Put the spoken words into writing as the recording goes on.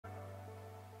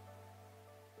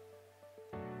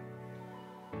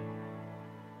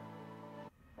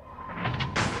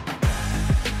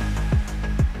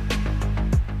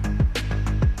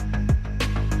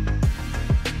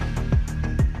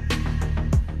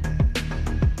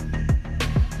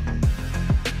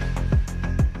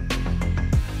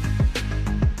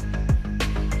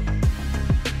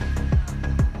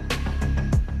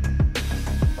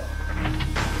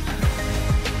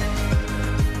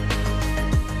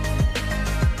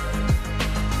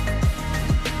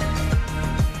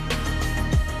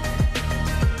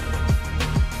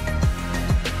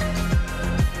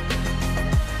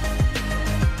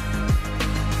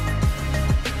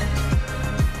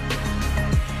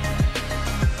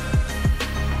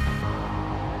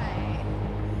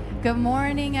Good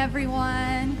morning,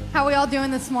 everyone. How are we all doing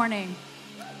this morning?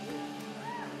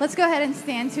 Let's go ahead and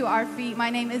stand to our feet. My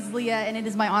name is Leah, and it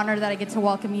is my honor that I get to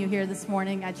welcome you here this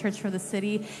morning at Church for the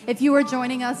City. If you are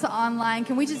joining us online,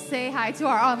 can we just say hi to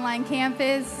our online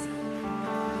campus?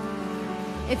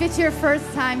 If it's your first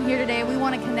time here today, we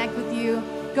want to connect with you.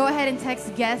 Go ahead and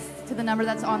text guests to the number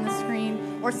that's on the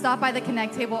screen, or stop by the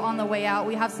Connect table on the way out.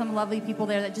 We have some lovely people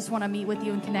there that just want to meet with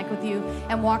you and connect with you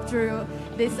and walk through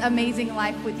this amazing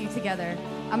life with you together.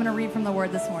 I'm going to read from the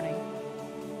Word this morning.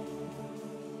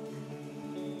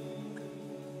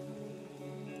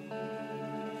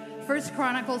 First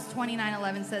Chronicles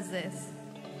 29:11 says this: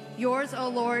 Yours, O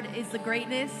Lord, is the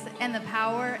greatness and the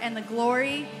power and the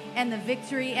glory and the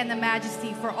victory and the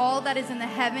majesty, for all that is in the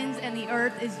heavens and the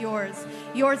earth is yours.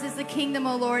 Yours is the kingdom,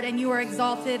 O Lord, and you are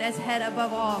exalted as head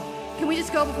above all. Can we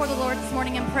just go before the Lord this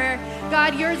morning in prayer?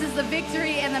 God, yours is the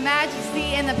victory and the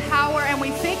majesty and the power, and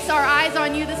we fix our eyes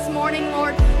on you this morning,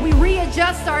 Lord. We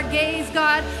readjust our gaze,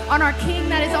 God, on our King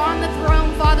that is on the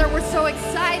throne. Father, we're so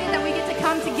excited that we get to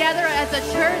come together as a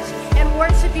church and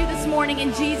worship you this morning.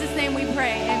 In Jesus' name we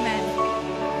pray. Amen.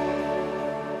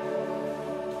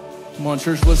 Come on,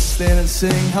 church, let's stand and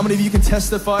sing. How many of you can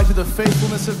testify to the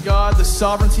faithfulness of God, the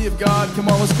sovereignty of God? Come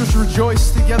on, let's just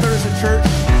rejoice together as a church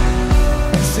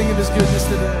and sing of his goodness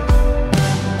today.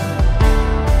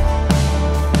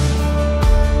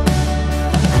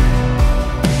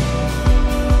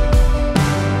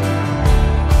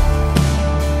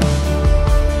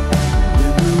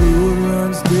 When the road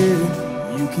runs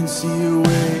dead, you can see your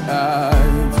way out.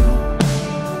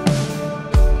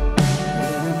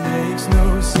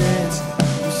 No sense,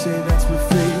 you say that's what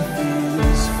faith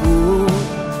is for.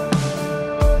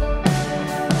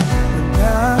 When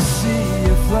I see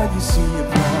a flood, you see a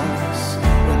promise.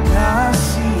 When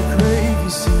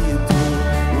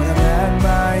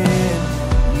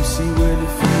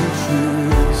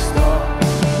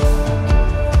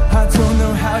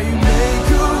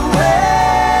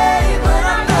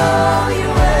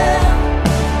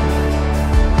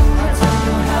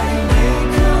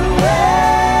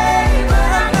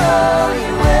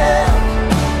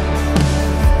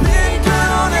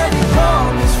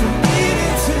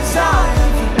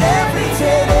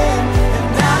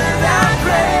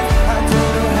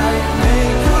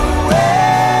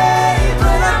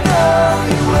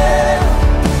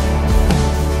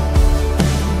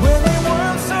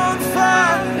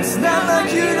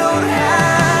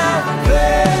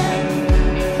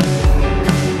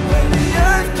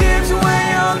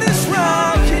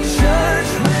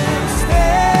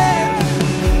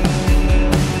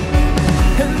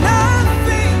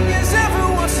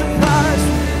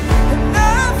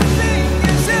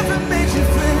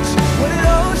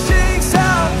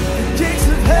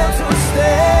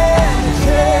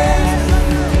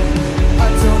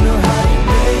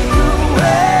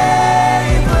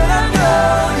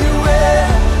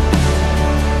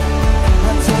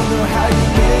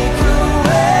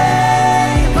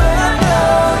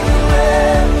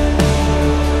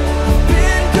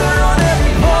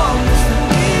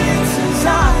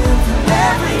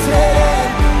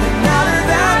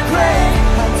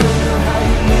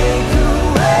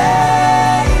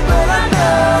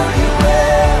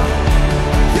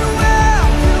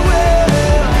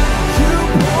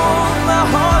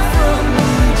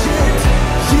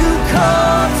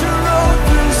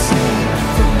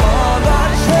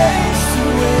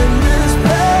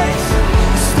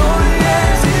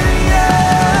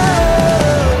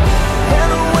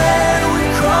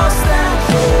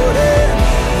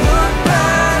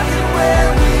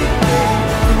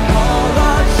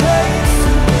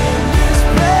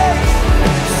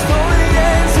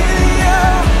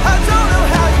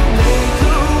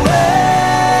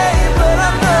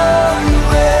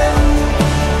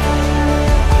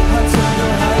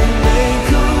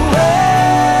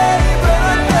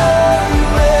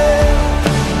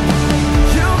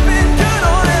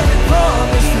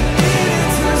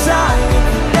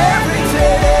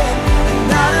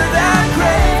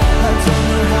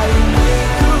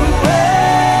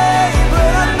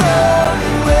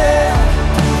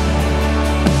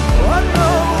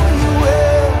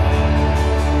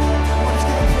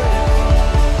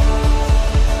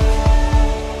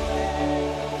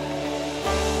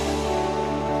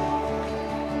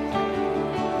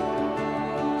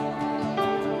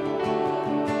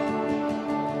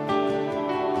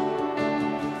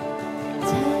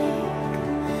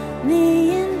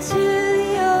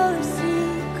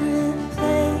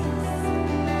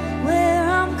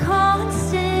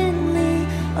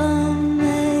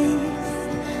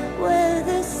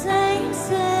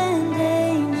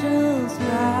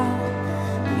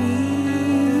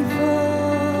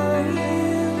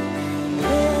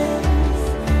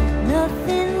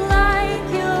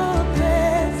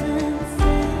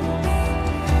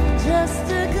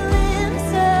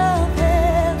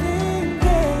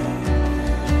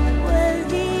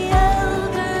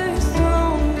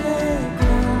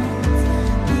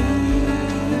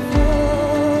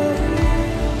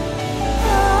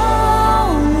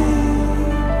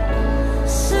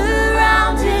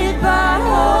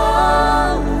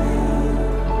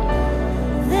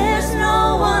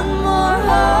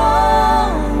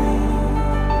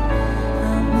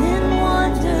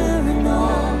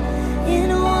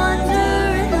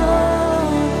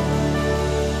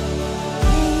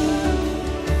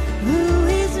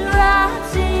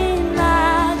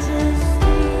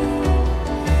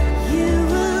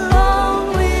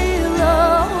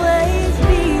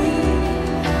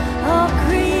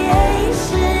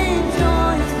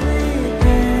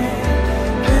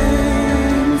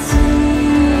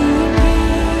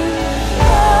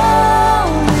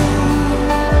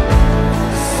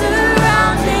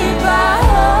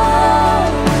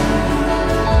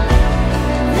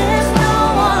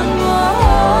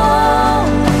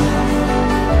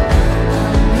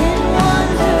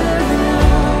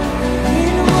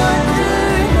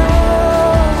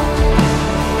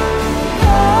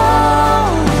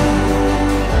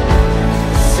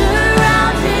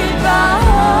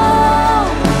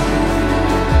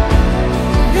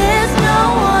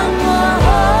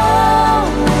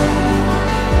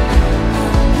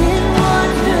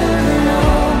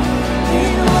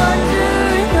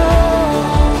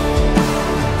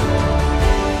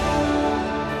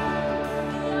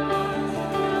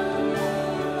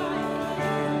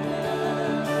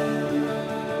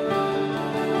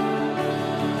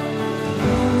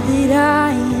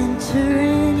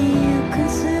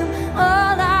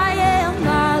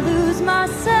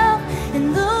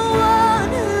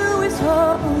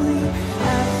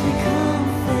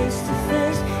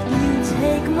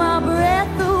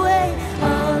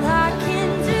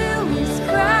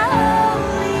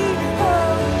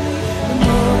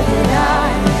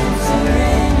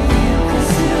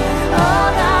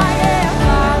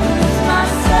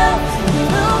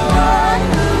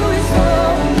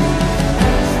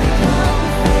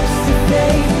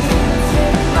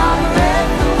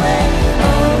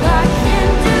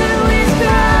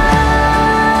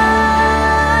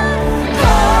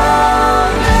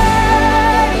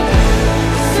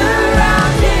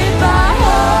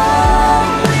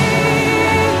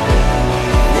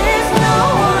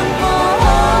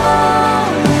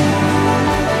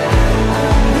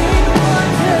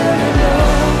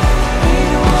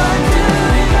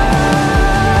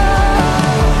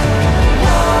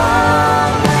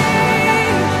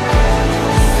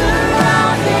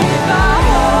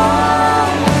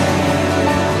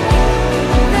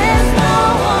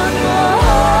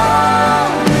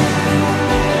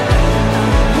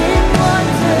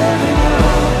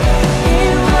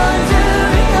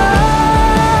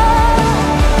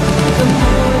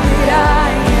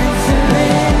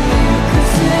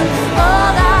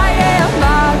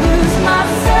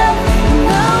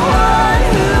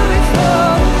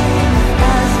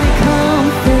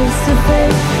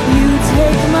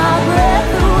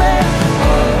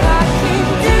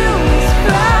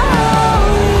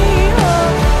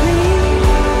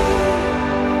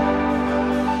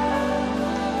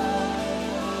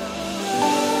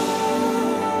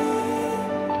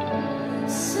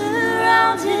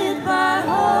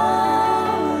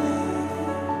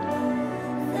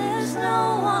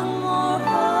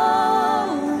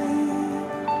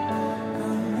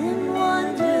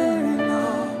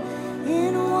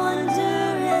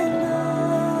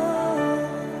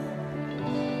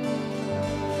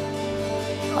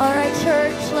All right,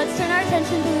 church, let's turn our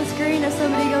attention to the screen as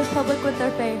somebody goes public with their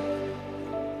faith.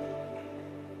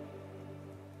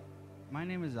 My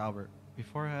name is Albert.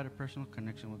 Before I had a personal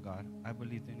connection with God, I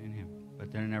believed in Him,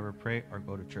 but didn't ever pray or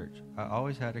go to church. I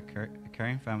always had a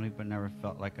caring family, but never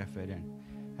felt like I fit in.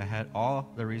 I had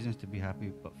all the reasons to be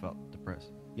happy, but felt depressed.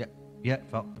 Yet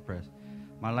felt depressed.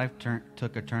 My life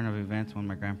took a turn of events when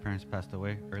my grandparents passed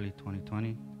away early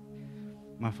 2020.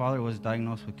 My father was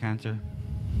diagnosed with cancer.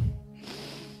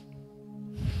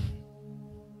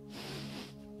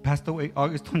 Passed away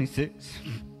August 26th.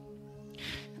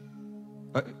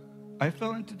 I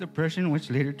fell into depression, which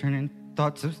later turned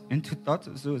into thoughts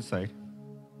of suicide.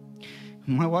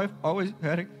 My wife always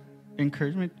had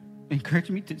encouraged me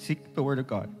to seek the Word of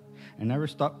God and never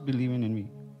stopped believing in me.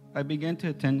 I began to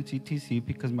attend CTC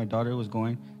because my daughter was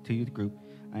going to youth group.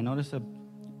 I noticed a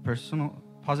personal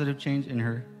positive change in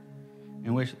her,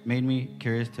 in which made me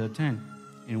curious to attend.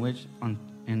 And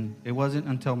it wasn't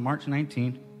until March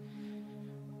 19th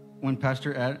when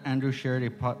Pastor Andrew shared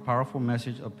a powerful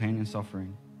message of pain and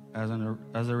suffering. As a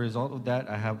result of that,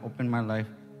 I have opened my life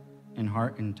and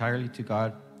heart entirely to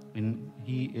God, and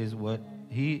He is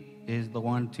the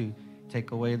one to take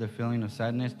away the feeling of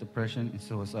sadness, depression, and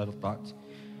suicidal thoughts,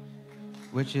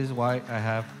 which is why I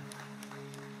have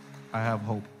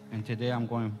hope. And today I'm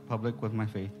going public with my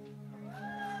faith.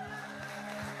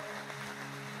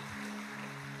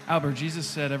 Albert, Jesus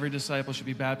said every disciple should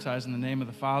be baptized in the name of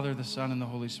the Father, the Son, and the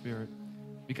Holy Spirit.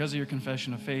 Because of your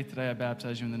confession of faith, today I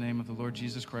baptize you in the name of the Lord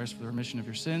Jesus Christ for the remission of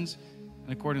your sins,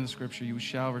 and according to the Scripture, you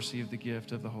shall receive the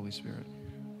gift of the Holy Spirit.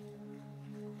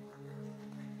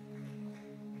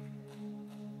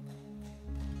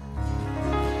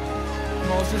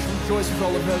 Come on, let's just rejoice with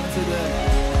all of heaven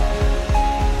today.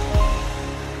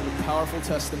 What a powerful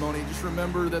testimony. Just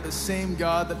remember that the same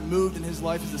God that moved in his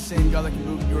life is the same God that can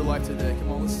move in your life today.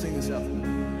 Come on, let's sing this out today.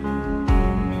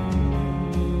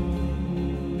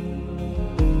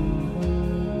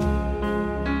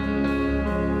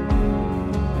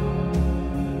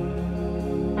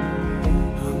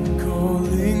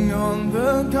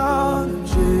 The God of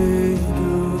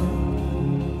Jacob,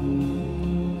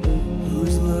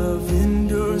 whose love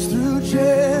endures through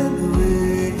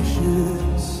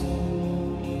generations.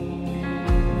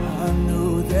 I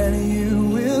know that you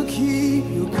will keep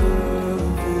your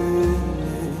covenant.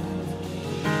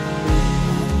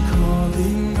 I'm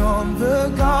calling on the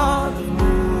God of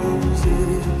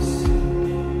Moses,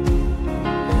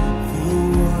 the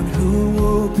one who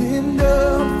opened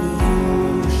up the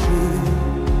ocean.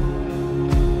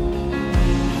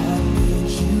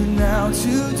 Now to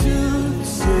do the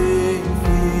same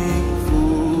thing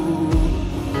for me.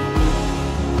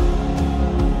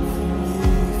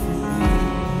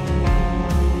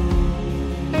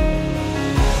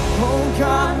 Oh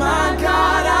God, my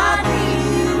God, I need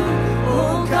you.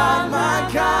 Oh God, my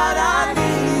God, I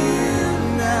need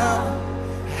you now.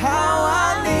 How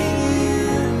I need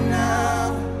you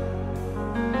now.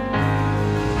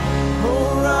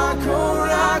 Oh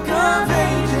rock of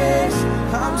ages,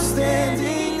 I'm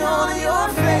standing on your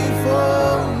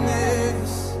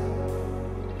faithfulness,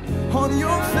 on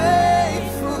your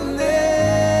faithfulness.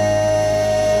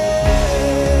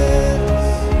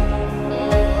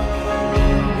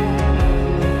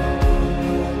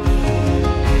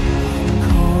 I'm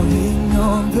calling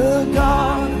on the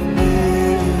God of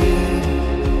Mary,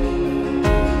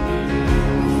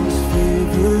 whose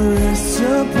favor rests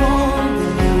upon the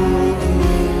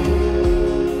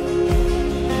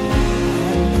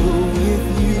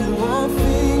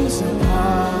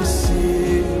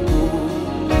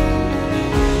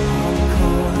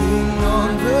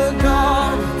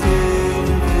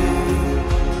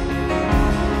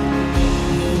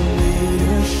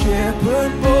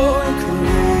shepherd boy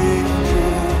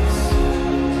courageous.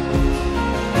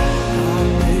 I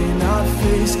may not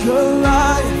face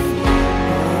Goliath,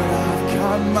 but I've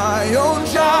got my own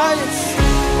giants.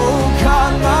 Oh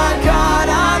God, my God,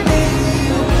 I need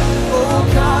you. Oh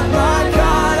God, my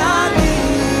God, I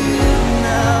need you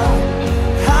now.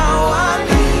 How I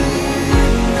need you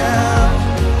now.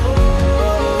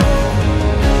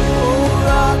 Oh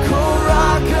rock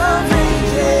of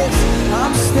ages,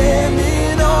 I'm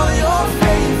standing on your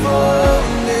faith.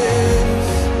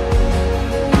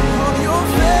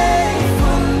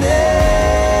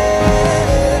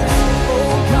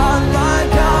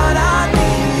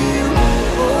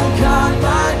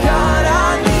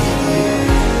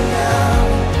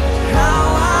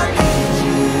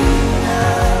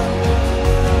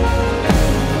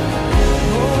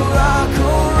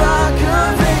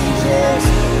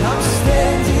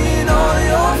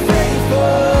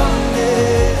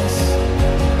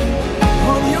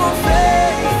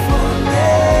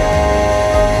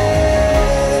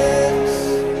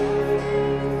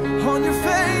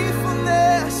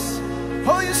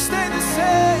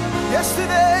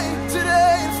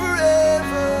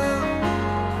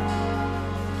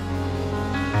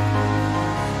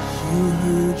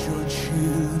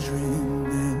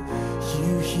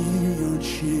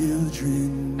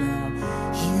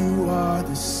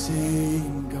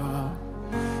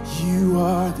 You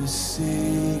are the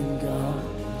same God.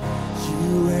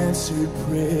 You answered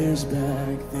prayers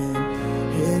back then,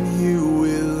 and you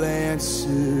will answer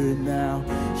now.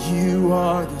 You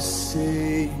are the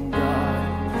same God.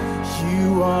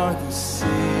 You are the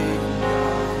same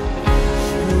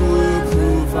God. You were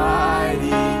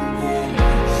providing then.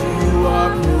 You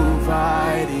are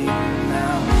providing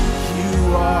now.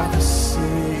 You are the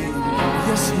same God.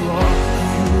 Yes, you are.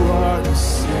 You are the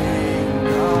same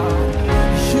God.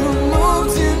 You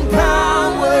moved in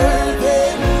power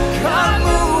then. God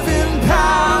move in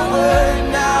power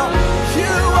now.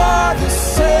 You are the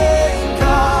same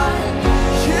God.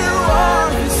 You are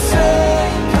the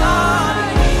same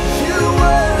God. You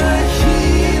were a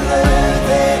healer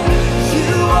then.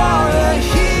 You are a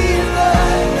healer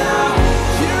now.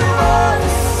 You are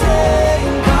the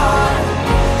same God.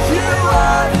 You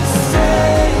are the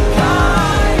same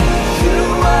God. You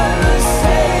were a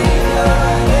savior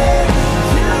then.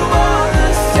 You are a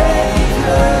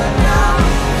savior now.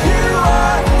 You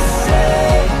are the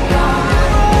same God.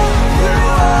 You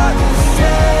are the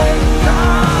same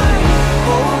God.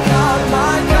 Oh God,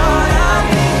 my God, I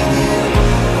need you.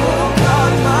 Oh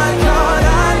God, my God, I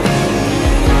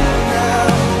need you now.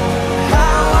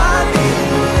 How I need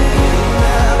you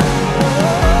now.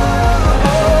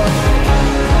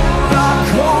 Rock,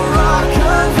 oh rock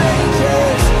of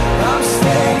ages, I'm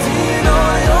standing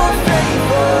on your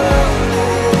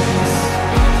faithfulness,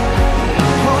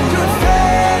 on your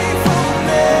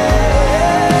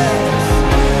faithfulness.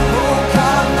 Oh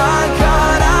God, my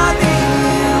God, I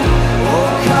need you. Oh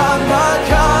God, my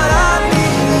God, I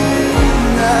need you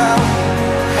now.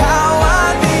 How I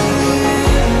need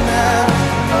you now.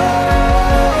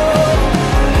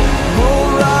 Oh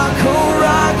rock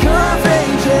of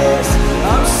ages,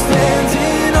 I'm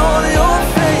standing on your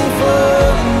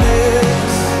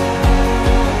faithfulness,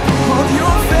 on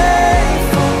your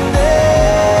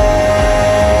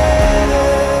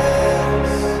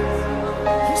faithfulness.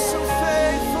 You're so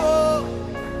faithful.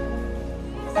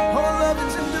 Our love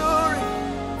is enduring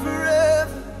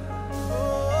forever.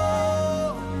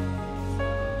 Oh.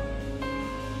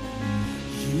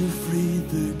 You freed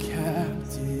the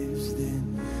captives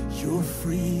then. You're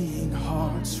freeing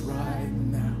hearts right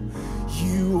now.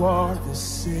 You are the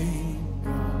same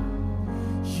God.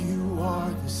 You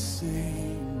are the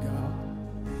same God.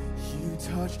 You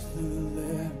touched the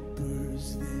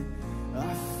lepers then.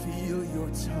 I feel your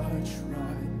touch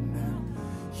right now.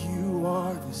 You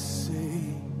are the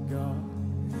same God.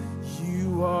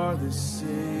 You are the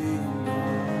same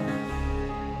God.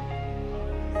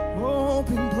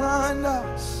 Open blind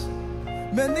eyes,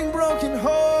 mending broken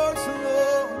hearts,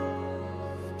 oh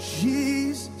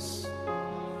Jesus,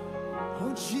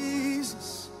 oh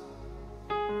Jesus.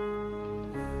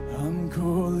 I'm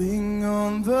calling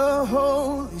on the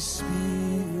Holy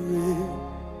Spirit.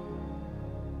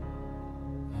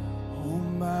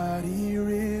 Almighty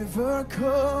river,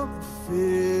 come and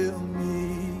fill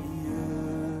me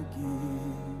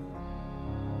again.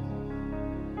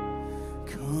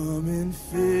 Come and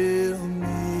fill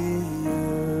me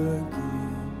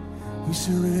again. We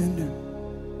surrender.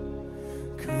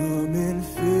 Come and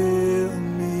fill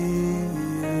me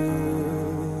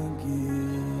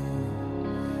again.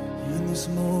 In this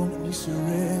moment we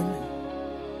surrender.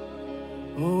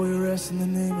 Oh, we rest in the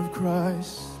name of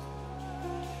Christ.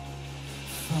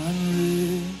 Find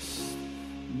rest,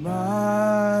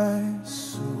 my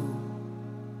soul,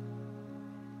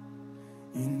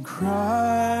 in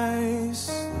Christ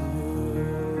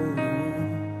alone.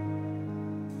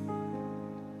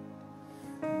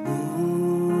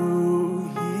 Know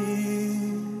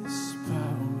His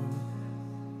power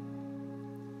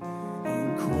in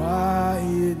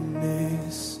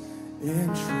quietness and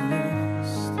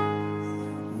trust.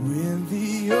 When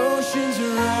the oceans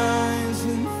rise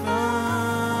and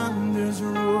thunders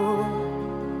roar,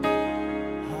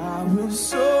 I will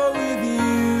soar with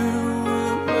you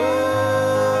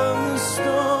above the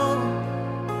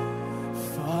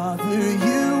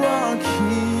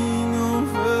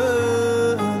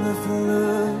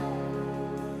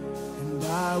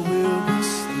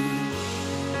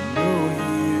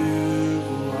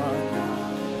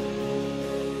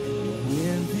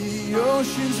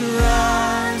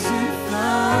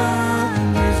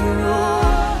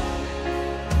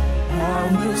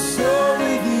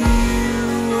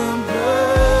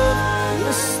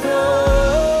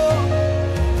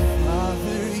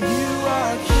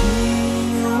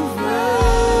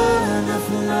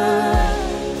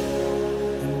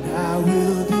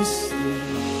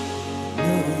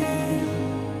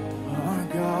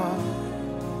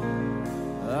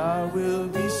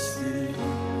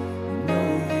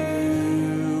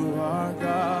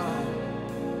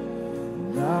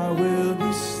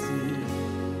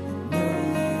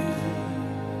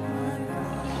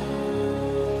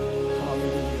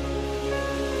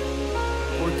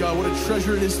what a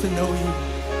treasure it is to know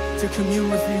you, to commune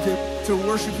with you, to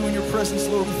worship you in your presence,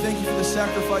 Lord. We thank you for the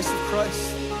sacrifice of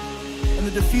Christ and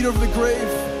the defeat over the grave,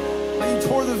 that you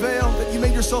tore the veil, that you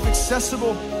made yourself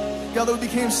accessible. God, that we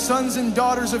became sons and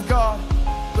daughters of God,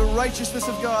 the righteousness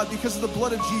of God because of the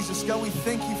blood of Jesus. God, we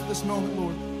thank you for this moment,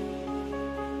 Lord.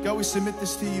 God, we submit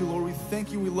this to you, Lord. We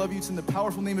thank you. We love you. It's in the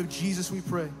powerful name of Jesus we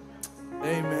pray.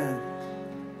 Amen. Amen.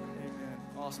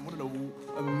 Awesome. What an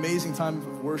amazing time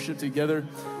of worship together.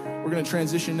 We're going to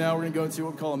transition now. We're going to go into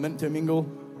what we call a meant to mingle.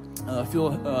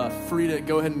 Feel free to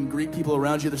go ahead and greet people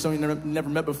around you. There's someone you've never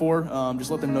met before. Just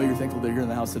let them know you're thankful they're here in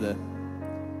the house today.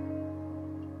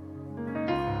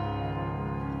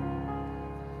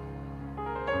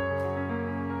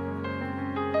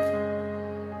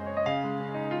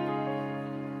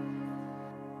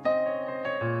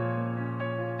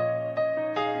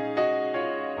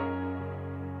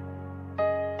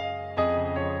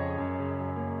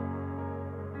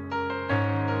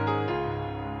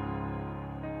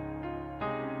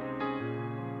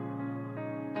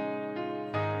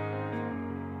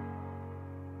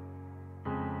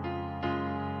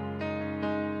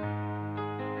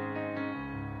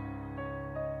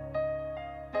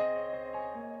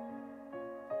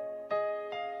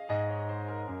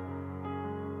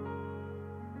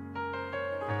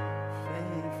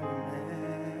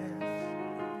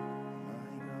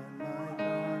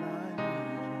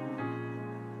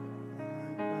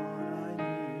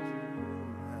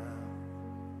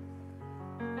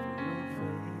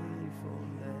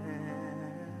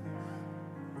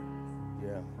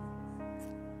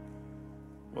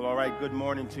 Well, all right, good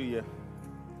morning to you.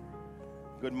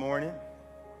 Good morning.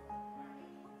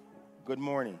 Good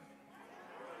morning.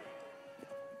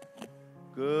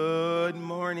 Good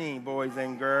morning, boys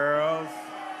and girls.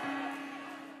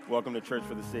 Welcome to Church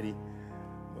for the City,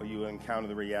 where you encounter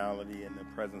the reality and the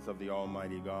presence of the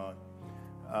Almighty God.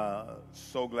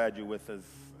 So glad you're with us.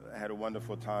 I had a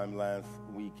wonderful time last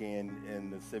weekend in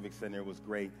the Civic Center. It was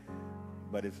great,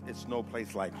 but it's no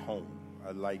place like home.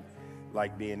 I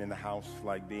like being in the house,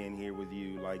 like being here with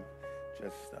you, like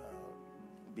just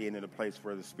being in a place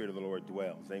where the Spirit of the Lord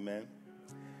dwells. Amen.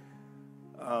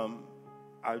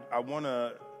 I want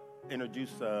to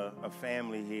introduce a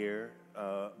family here,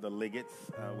 the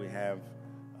Liggetts. We have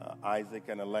Isaac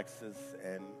and Alexis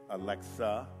and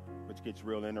Alexa, which gets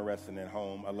real interesting at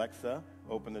home. Alexa,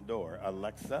 open the door.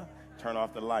 Alexa, turn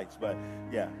off the lights. But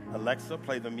yeah, Alexa,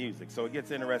 play the music. So it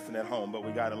gets interesting at home. But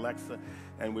we got Alexa,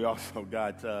 and we also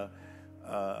got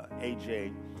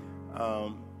AJ.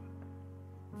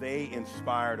 They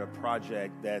inspired a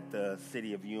project that the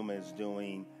city of Yuma is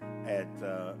doing at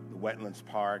the Wetlands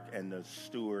Park and the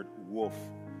Stewart Wolf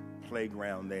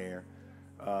playground there.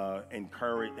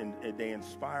 They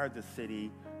inspired the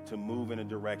city to move in a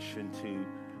direction to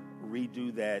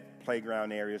redo that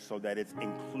playground area so that it's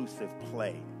inclusive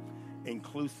play.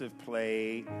 Inclusive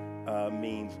play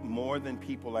means more than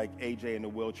people like AJ in the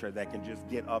wheelchair that can just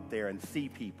get up there and see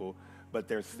people, but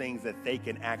there's things that they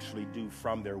can actually do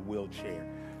from their wheelchair.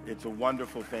 It's a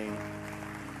wonderful thing.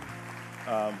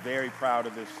 Very proud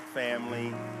of this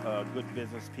family, good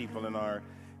business people in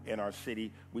our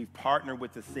city. We've partnered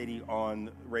with the city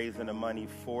on raising the money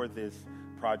for this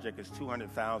project. It's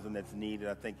 $200,000 that's needed.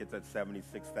 I think it's at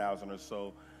 $76,000 or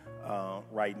so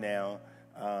right now.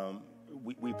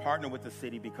 We partner with the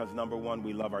city because, number one,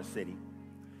 we love our city.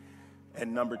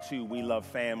 And number two, we love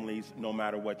families no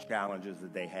matter what challenges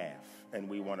that they have. And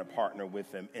we want to partner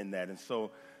with them in that. And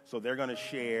so they're going to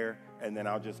share, and then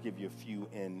I'll just give you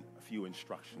a few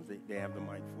instructions. They have the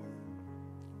mic for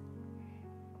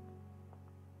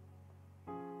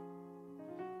you.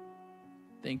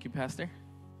 Thank you, Pastor.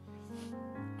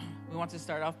 We want to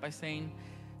start off by saying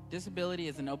disability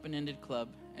is an open-ended club,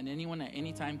 and anyone at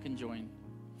any time can join.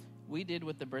 We did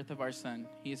with the birth of our son.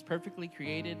 He is perfectly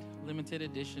created, limited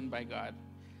edition by God.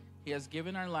 He has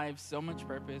given our lives so much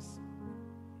purpose.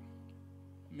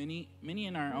 Many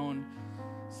in our own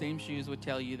same shoes would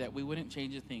tell you that we wouldn't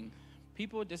change a thing.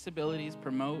 People with disabilities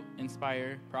promote,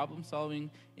 inspire, problem-solving,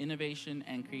 innovation,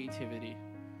 and creativity.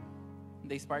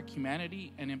 They spark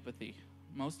humanity and empathy.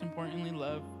 Most importantly,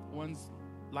 loved ones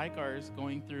like ours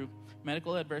going through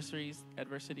medical adversities,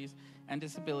 and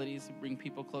disabilities bring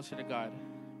people closer to God,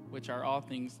 which are all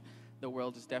things the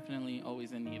world is definitely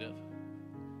always in need of.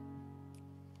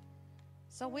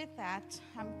 So with that,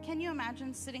 can you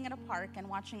imagine sitting at a park and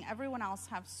watching everyone else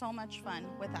have so much fun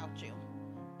without you?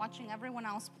 Watching everyone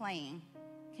else playing.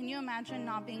 Can you imagine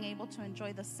not being able to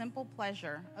enjoy the simple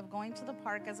pleasure of going to the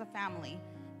park as a family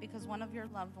because one of your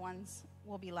loved ones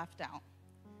will be left out?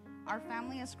 Our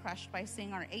family is crushed by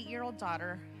seeing our 8-year-old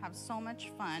daughter have so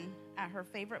much fun at her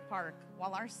favorite park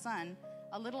while our son,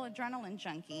 a little adrenaline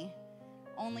junkie,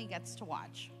 only gets to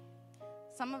watch.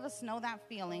 Some of us know that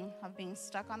feeling of being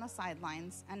stuck on the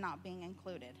sidelines and not being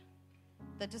included.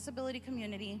 The disability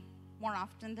community, more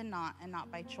often than not, and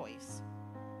not by choice.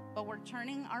 But we're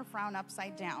turning our frown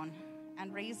upside down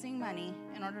and raising money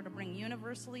in order to bring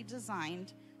universally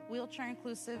designed,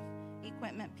 wheelchair-inclusive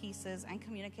equipment pieces and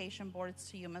communication boards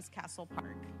to Yuma's Castle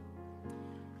Park.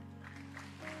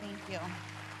 Thank you.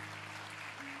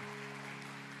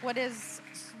 What is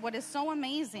so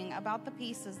amazing about the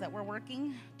pieces that we're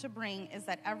working to bring is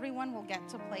that everyone will get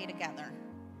to play together.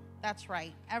 That's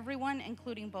right, everyone,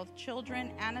 including both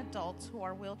children and adults who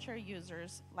are wheelchair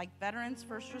users, like veterans,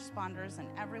 first responders, and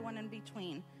everyone in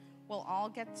between, will all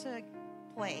get to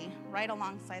play right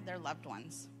alongside their loved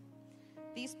ones.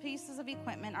 These pieces of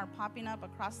equipment are popping up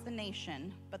across the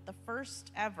nation, but the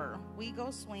first ever We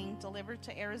Go Swing delivered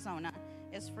to Arizona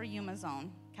is for Yuma's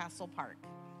own Castle Park.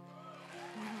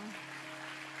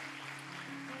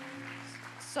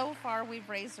 So far, we've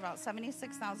raised about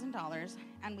 $76,000,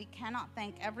 and we cannot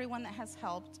thank everyone that has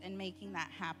helped in making that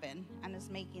happen and is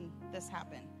making this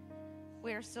happen.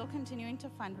 We are still continuing to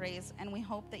fundraise, and we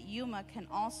hope that Yuma can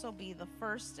also be the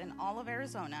first in all of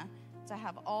Arizona to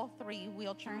have all 3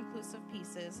 wheelchair-inclusive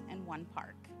pieces in one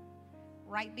park,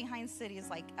 right behind cities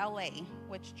like LA,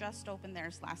 which just opened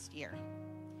theirs last year.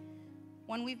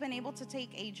 When we've been able to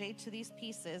take AJ to these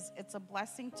pieces, it's a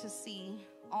blessing to see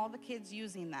all the kids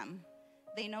using them.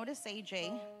 They notice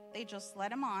AJ, they just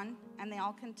let him on, and they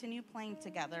all continue playing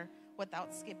together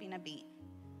without skipping a beat.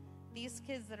 These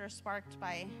kids that are sparked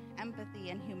by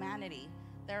empathy and humanity,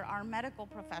 there are medical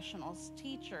professionals,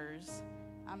 teachers,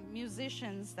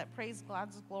 musicians that praise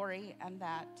God's glory and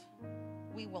that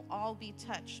we will all be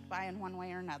touched by in one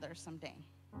way or another someday.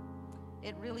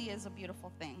 It really is a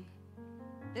beautiful thing.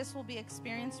 This will be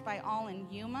experienced by all in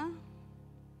Yuma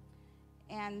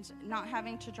and not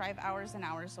having to drive hours and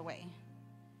hours away.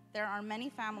 There are many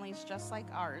families just like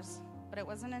ours, but it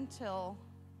wasn't until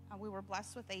we were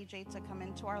blessed with AJ to come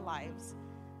into our lives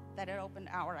that it opened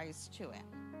our eyes to it.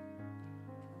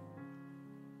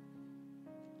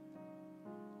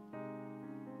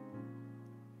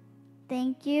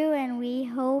 Thank you, and we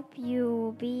hope you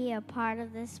will be a part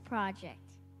of this project.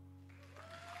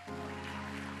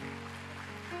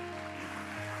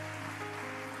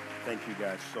 Thank you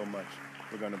guys so much.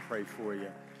 We're going to pray for you.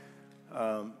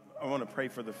 I want to pray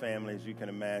for the family. As you can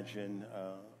imagine,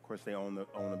 of course, they own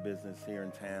a business here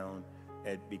in town.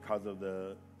 Because of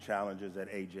the challenges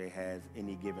that AJ has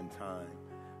any given time,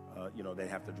 they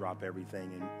have to drop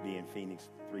everything and be in Phoenix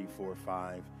 3, 4,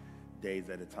 5 days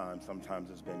at a time. Sometimes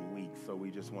it's been weeks. So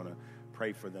we just want to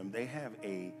pray for them. They have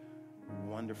a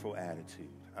wonderful attitude.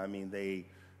 I mean,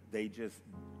 they just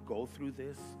go through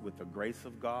this with the grace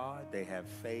of God. They have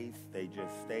faith. They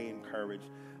just stay encouraged.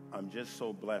 I'm just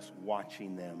so blessed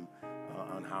watching them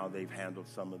on how they've handled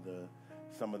some of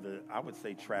the, I would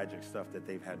say, tragic stuff that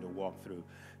they've had to walk through.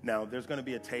 Now, there's going to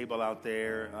be a table out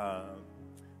there.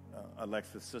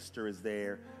 Alexa's sister is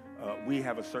there. We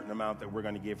have a certain amount that we're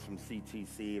going to give from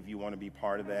CTC. If you want to be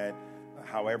part of that,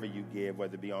 however you give,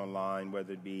 whether it be online,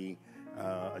 whether it be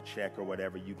a check or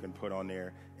whatever, you can put on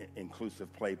there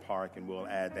inclusive play park, and we'll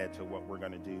add that to what we're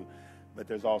going to do. But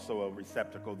there's also a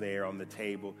receptacle there on the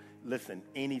table. Listen,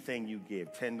 anything you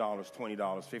give, $10, $20,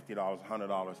 $50,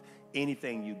 $100,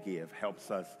 anything you give helps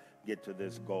us get to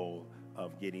this goal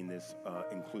of getting this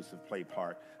inclusive play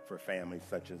park for families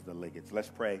such as the Liggetts. Let's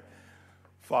pray.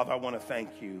 Father, I want to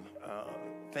thank you.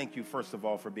 Thank you, first of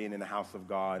all, for being in the house of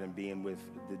God and being with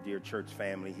the dear church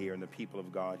family here and the people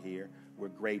of God here. We're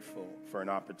grateful for an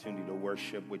opportunity to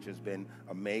worship, which has been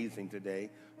amazing today.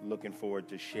 Looking forward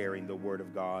to sharing the word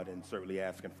of God and certainly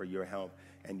asking for your help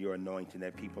and your anointing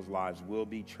that people's lives will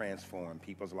be transformed.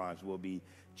 People's lives will be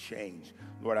changed.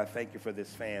 Lord, I thank you for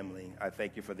this family. I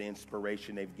thank you for the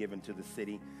inspiration they've given to the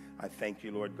city. I thank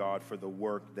you, Lord God, for the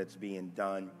work that's being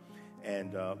done.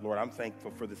 And Lord, I'm thankful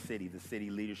for the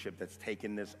city leadership that's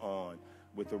taken this on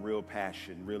with a real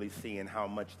passion, really seeing how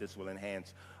much this will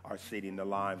enhance our city and the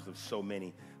lives of so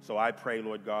many. So I pray,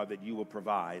 Lord God, that you will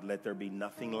provide. Let there be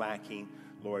nothing lacking.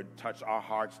 Lord, touch our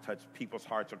hearts, touch people's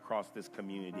hearts across this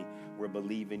community. We're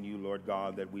believing you, Lord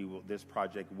God, that this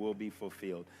project will be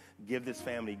fulfilled. Give this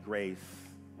family grace.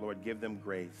 Lord, give them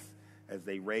grace as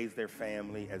they raise their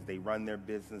family, as they run their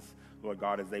business, Lord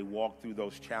God, as they walk through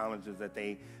those challenges that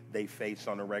they face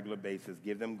on a regular basis.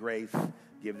 Give them grace,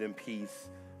 give them peace.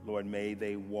 Lord, may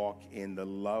they walk in the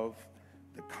love,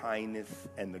 the kindness,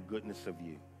 and the goodness of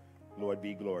you. Lord,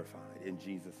 be glorified. In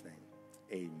Jesus' name,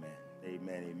 amen,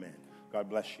 amen, amen. God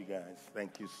bless you guys.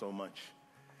 Thank you so much.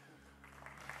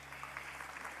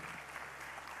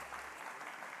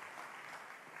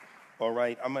 All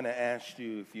right, I'm going to ask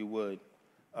you, if you would,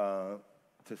 to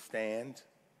stand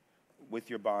with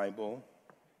your Bible,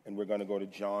 and we're going to go to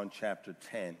John chapter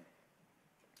 10.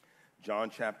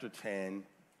 John chapter 10,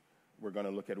 we're going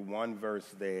to look at one verse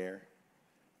there,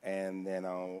 and then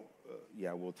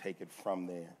we'll take it from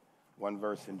there. One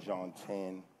verse in John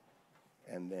 10,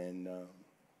 and then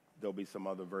there'll be some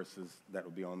other verses that will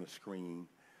be on the screen.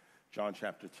 John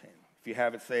chapter 10. If you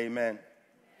have it, say amen.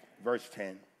 Verse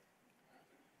 10.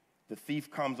 The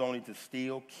thief comes only to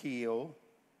steal, kill,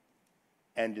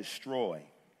 and destroy.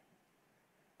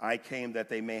 I came that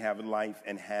they may have life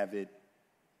and have it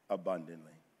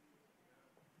abundantly.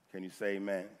 Can you say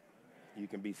amen? You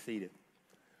can be seated.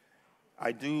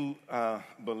 I do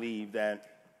believe that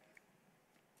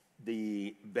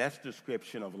the best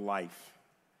description of life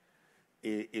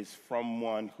is from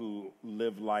one who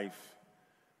lived life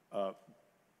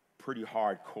pretty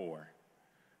hardcore,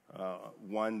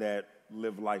 one that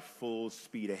lived life full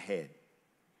speed ahead.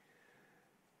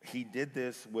 He did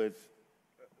this with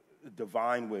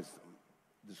divine wisdom.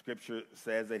 The scripture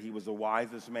says that he was the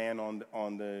wisest man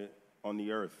on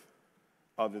the earth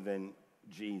other than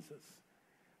Jesus,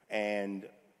 and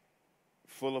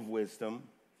full of wisdom.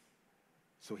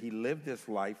 So he lived this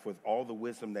life with all the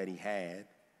wisdom that he had.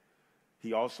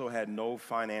 He also had no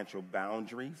financial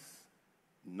boundaries,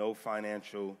 no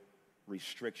financial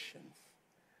restrictions.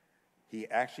 He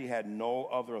actually had no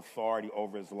other authority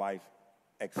over his life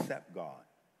except God,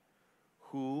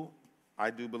 who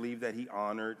I do believe that he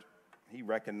honored, he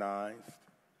recognized,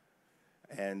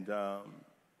 and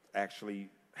actually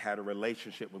had a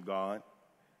relationship with God.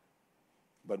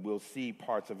 But we'll see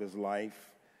parts of his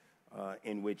life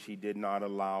in which he did not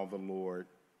allow the Lord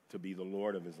to be the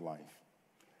Lord of his life.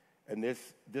 And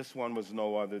this one was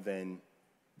no other than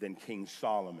King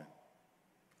Solomon.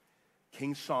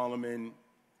 King Solomon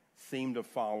seemed to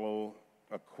follow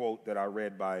a quote that I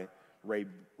read by Ray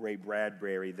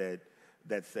Bradbury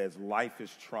that says, life is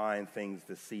trying things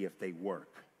to see if they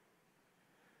work.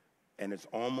 And it's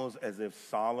almost as if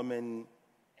Solomon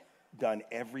done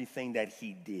everything that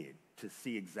he did to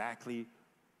see exactly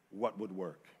what would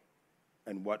work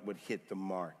and what would hit the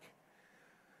mark.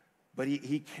 But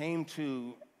he came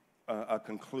to a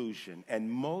conclusion, and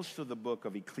most of the book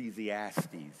of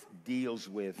Ecclesiastes deals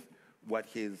with what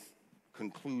his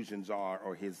conclusions are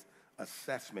or his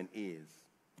assessment is.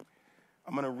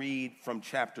 I'm going to read from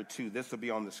chapter 2. This will be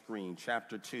on the screen.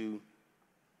 Chapter 2,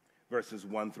 verses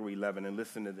 1 through 11, and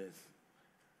listen to this.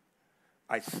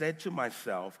 I said to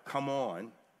myself, come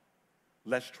on,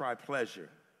 let's try pleasure.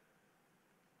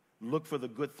 Look for the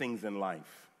good things in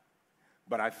life.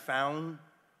 But I found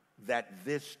that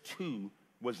this too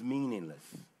was meaningless.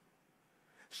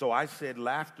 So I said,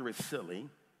 laughter is silly.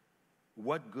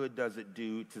 What good does it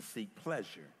do to seek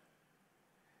pleasure?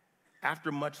 After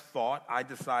much thought, I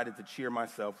decided to cheer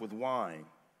myself with wine.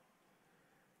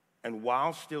 And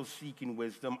while still seeking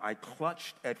wisdom, I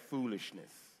clutched at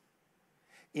foolishness.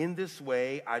 In this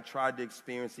way, I tried to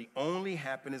experience the only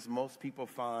happiness most people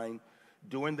find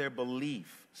during their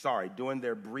brief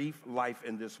life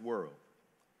in this world.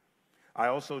 I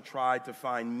also tried to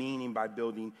find meaning by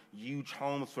building huge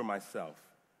homes for myself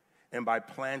and by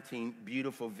planting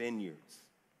beautiful vineyards.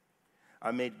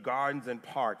 I made gardens and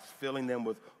parks, filling them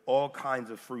with all kinds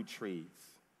of fruit trees.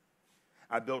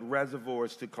 I built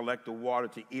reservoirs to collect the water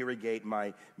to irrigate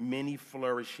my many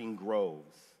flourishing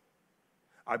groves.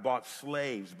 I bought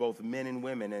slaves, both men and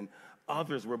women, and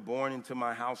others were born into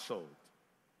my household.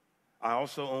 I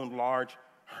also owned large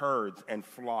herds and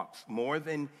flocks, more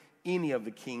than any of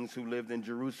the kings who lived in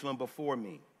Jerusalem before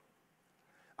me.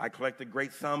 I collected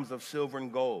great sums of silver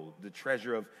and gold, the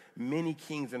treasure of many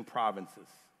kings and provinces.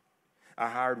 I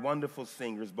hired wonderful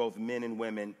singers, both men and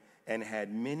women, and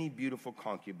had many beautiful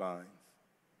concubines.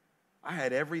 I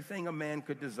had everything a man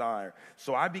could desire,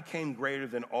 so I became greater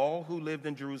than all who lived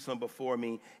in Jerusalem before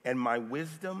me, and my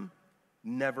wisdom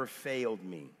never failed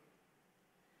me.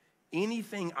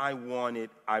 Anything I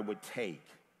wanted, I would take.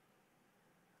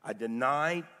 I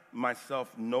denied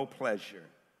myself no pleasure.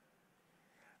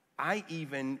 I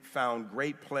even found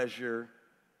great pleasure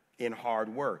in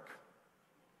hard work.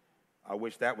 I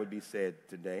wish that would be said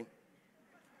today.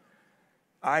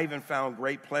 I even found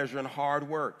great pleasure in hard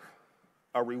work,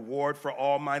 a reward for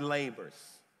all my labors.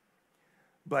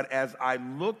 But as I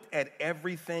looked at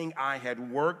everything I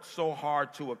had worked so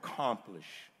hard to accomplish,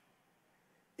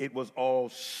 it was all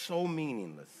so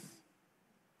meaningless,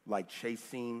 like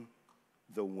chasing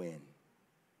the wind.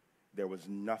 There was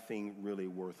nothing really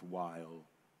worthwhile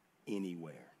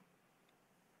anywhere.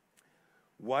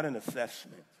 What an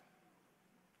assessment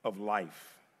of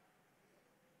life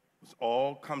It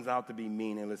all comes out to be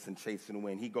meaningless and chasing the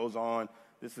wind. He goes on,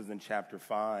 this is in chapter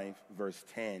 5, verse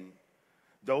 10.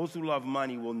 Those who love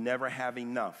money will never have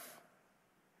enough.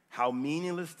 How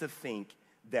meaningless to think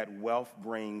that wealth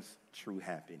brings true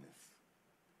happiness.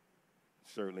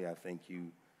 Certainly, I think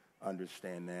you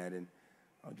understand that. And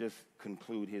I'll just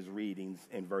conclude his readings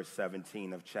in verse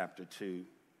 17 of chapter 2.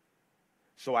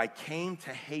 So I came to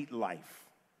hate life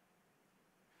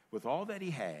with all that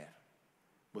he had,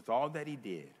 with all that he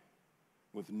did,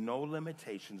 with no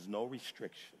limitations, no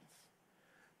restrictions.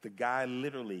 The guy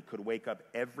literally could wake up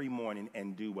every morning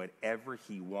and do whatever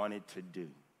he wanted to do.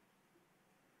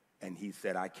 And he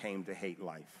said, I came to hate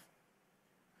life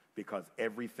because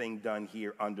everything done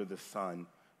here under the sun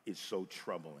is so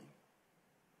troubling.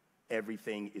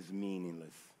 Everything is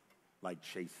meaningless, like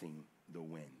chasing the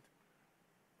wind.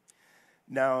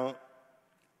 Now,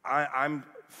 I'm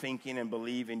thinking and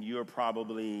believing you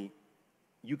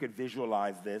could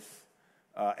visualize this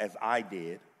as I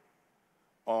did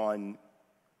on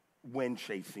wind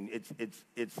chasing. It's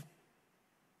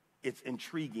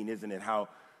intriguing, isn't it? How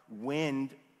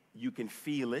wind, you can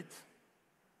feel it.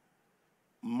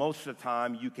 Most of the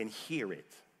time, you can hear it.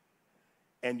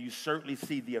 And you certainly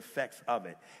see the effects of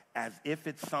it as if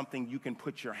it's something you can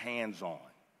put your hands on.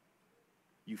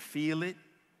 You feel it,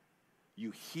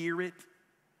 you hear it,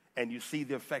 and you see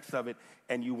the effects of it,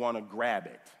 and you want to grab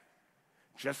it.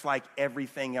 Just like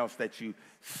everything else that you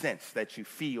sense, that you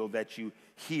feel, that you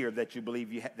hear, that you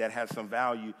believe that has some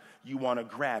value, you want to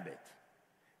grab it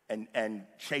and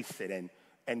chase it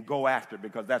and go after it,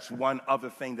 because that's one other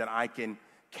thing that I can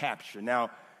capture.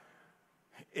 Now,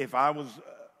 if I was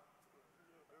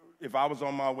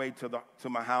on my way to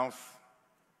my house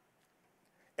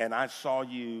and I saw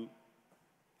you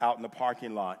out in the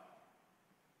parking lot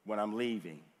when I'm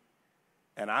leaving,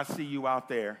 and I see you out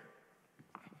there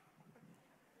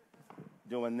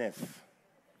doing this,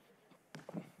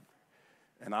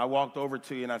 and I walked over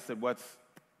to you and I said, what's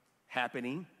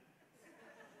happening?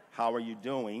 How are you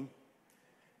doing?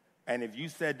 And if you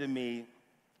said to me,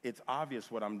 it's obvious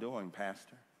what I'm doing,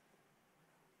 Pastor.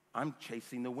 I'm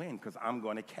chasing the wind because I'm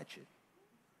going to catch it.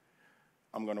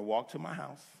 I'm going to walk to my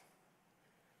house.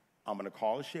 I'm going to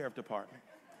call the sheriff department.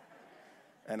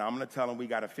 And I'm going to tell them we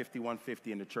got a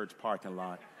 5150 in the church parking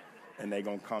lot, and they're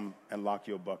going to come and lock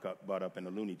your butt up in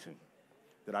the Looney Tune.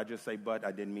 Did I just say butt?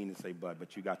 I didn't mean to say butt,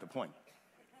 but you got the point.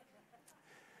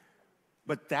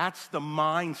 But that's the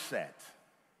mindset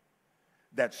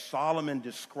that Solomon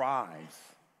describes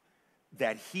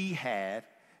that he had,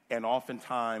 and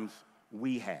oftentimes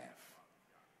we have.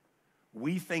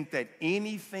 We think that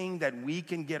anything that we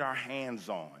can get our hands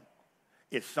on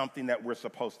is something that we're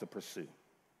supposed to pursue.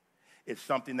 It's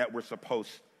something that we're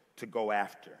supposed to go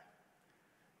after.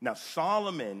 Now,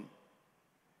 Solomon,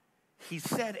 he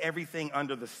said everything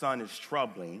under the sun is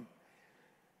troubling,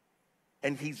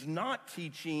 and he's not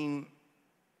teaching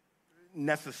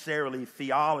necessarily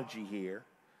theology here.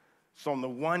 So on the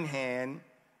one hand,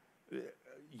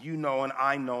 you know and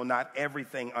I know not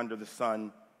everything under the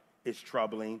sun is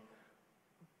troubling,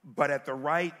 but at the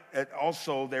right,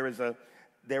 also there is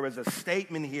a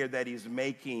statement here that he's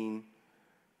making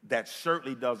that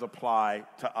certainly does apply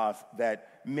to us,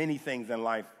 that many things in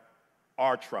life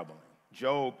are troubling.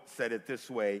 Job said it this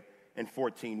way in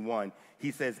 14:1.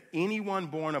 He says, anyone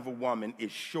born of a woman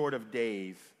is short of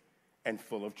days and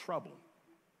full of trouble.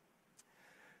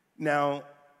 Now,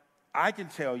 I can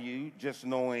tell you, just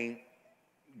knowing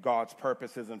God's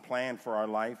purposes and plan for our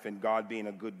life and God being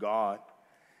a good God,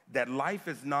 that life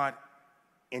is not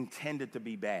intended to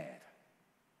be bad.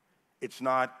 It's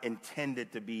not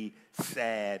intended to be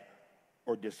sad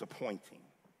or disappointing.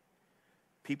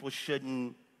 People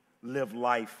shouldn't live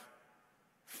life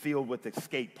filled with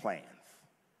escape plans,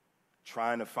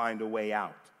 trying to find a way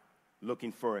out,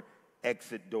 looking for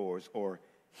exit doors or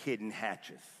hidden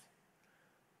hatches.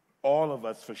 All of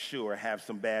us, for sure, have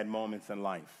some bad moments in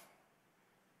life.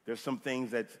 There's some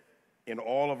things that in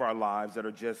all of our lives that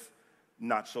are just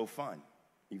not so fun.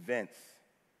 Events,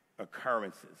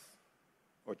 occurrences,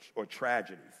 or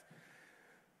tragedies.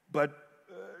 But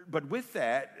with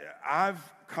that, I've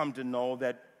come to know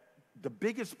that the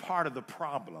biggest part of the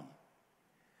problem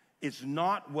is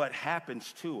not what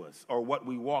happens to us or what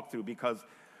we walk through, because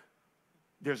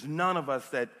there's none of us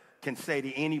that can say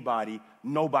to anybody,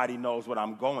 nobody knows what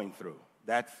I'm going through.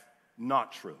 That's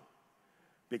not true,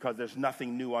 because there's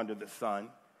nothing new under the sun,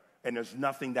 and there's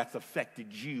nothing that's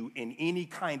affected you in any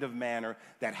kind of manner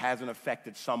that hasn't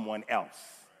affected someone else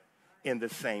in the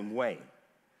same way.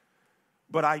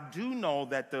 But I do know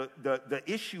that the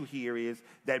issue here is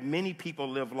that many people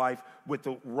live life with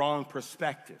the wrong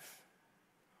perspective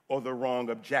or the wrong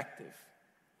objective.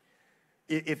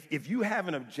 If you have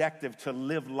an objective to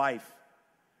live life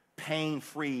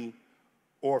pain-free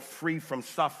or free from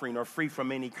suffering or free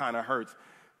from any kind of hurts,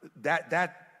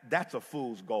 that's a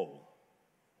fool's goal.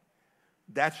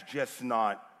 That's just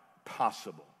not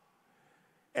possible.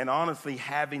 And honestly,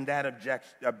 having that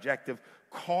objective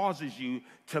causes you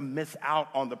to miss out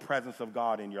on the presence of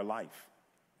God in your life.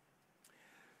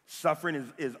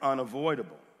 Suffering is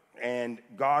unavoidable, and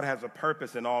God has a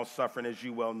purpose in all suffering, as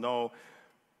you well know.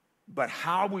 But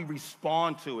how we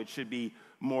respond to it should be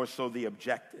more so the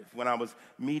objective. When I was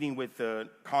meeting with the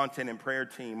content and prayer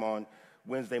team on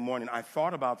Wednesday morning, I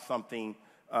thought about something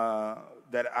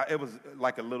it was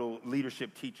like a little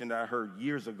leadership teaching that I heard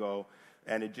years ago,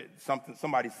 and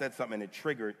somebody said something and it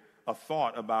triggered a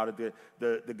thought about it.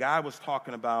 The guy was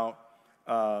talking about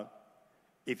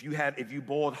if you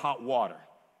boiled hot water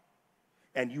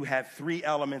and you had 3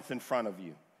 elements in front of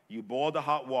you. You boiled the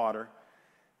hot water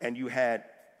and you had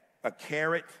a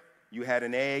carrot, you had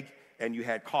an egg, and you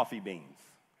had coffee beans.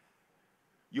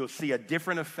 You'll see a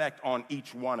different effect on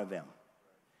each one of them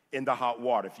in the hot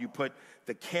water. If you put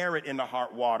the carrot in the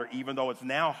hot water, even though it's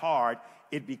now hard,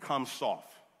 it becomes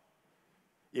soft.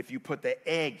 If you put the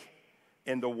egg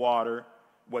in the water,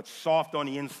 what's soft on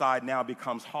the inside now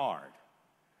becomes hard.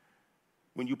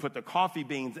 When you put the coffee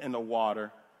beans in the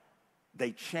water,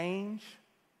 they change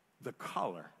the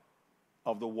color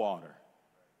of the water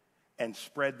and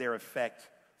spread their effect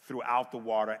throughout the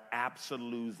water,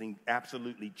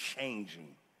 absolutely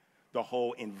changing the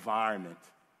whole environment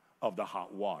of the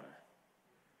hot water.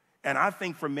 And I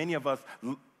think for many of us,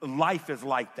 life is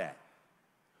like that.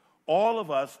 All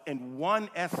of us, in one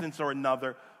essence or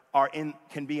another,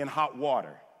 can be in hot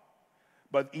water.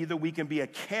 But either we can be a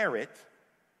carrot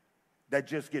that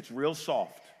just gets real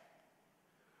soft,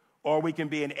 or we can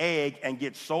be an egg and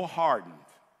get so hardened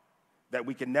that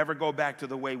we can never go back to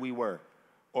the way we were,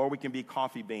 or we can be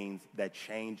coffee beans that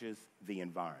changes the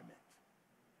environment.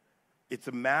 It's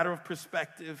a matter of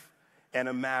perspective and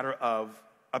a matter of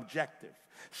objective.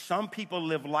 Some people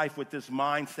live life with this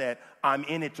mindset, I'm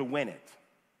in it to win it,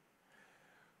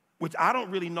 which I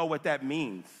don't really know what that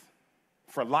means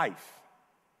for life,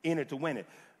 in it to win it.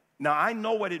 Now, I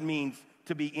know what it means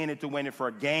to be in it to win it for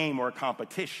a game or a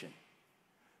competition.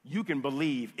 You can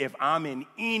believe if I'm in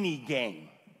any game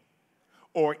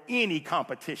or any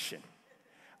competition,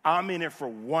 I'm in it for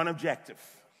one objective,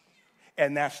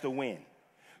 and that's to win.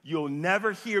 You'll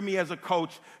never hear me as a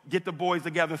coach get the boys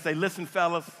together and say, listen,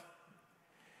 fellas,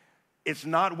 it's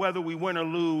not whether we win or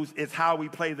lose, it's how we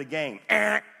play the game.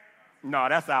 No,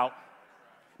 that's out.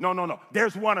 No.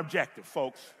 There's one objective,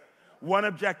 folks. One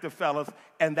objective, fellas,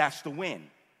 and that's to win.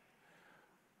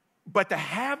 But to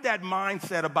have that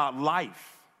mindset about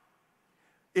life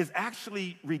is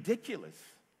actually ridiculous.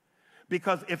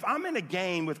 Because if I'm in a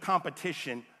game with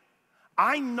competition,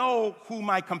 I know who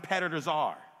my competitors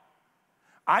are.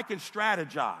 I can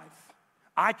strategize.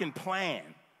 I can plan,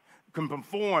 can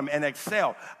perform and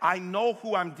excel. I know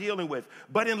who I'm dealing with.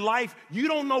 But in life, you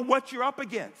don't know what you're up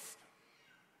against.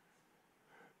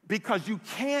 Because you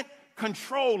can't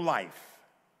control life.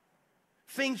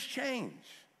 Things change.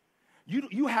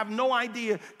 You have no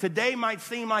idea. Today might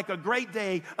seem like a great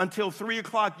day until 3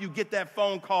 o'clock you get that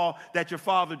phone call that your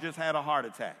father just had a heart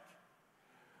attack.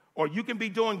 Or you can be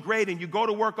doing great and you go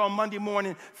to work on Monday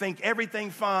morning, think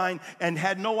everything's fine, and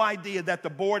had no idea that the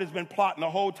board has been plotting the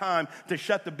whole time to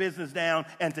shut the business down,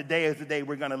 and today is the day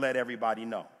we're going to let everybody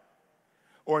know.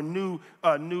 Or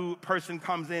a new person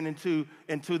comes into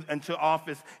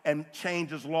office and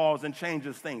changes laws and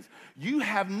changes things. You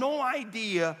have no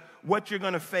idea what you're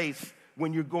going to face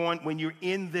when you're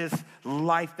in this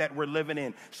life that we're living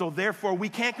in. So therefore, we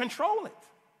can't control it.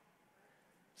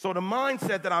 So the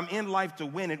mindset that I'm in life to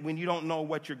win it when you don't know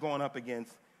what you're going up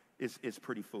against is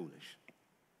pretty foolish.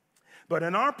 But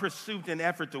in our pursuit and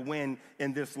effort to win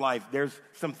in this life, there's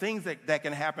some things that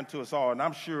can happen to us all. And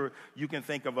I'm sure you can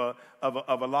think of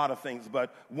a lot of things.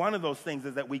 But one of those things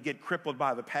is that we get crippled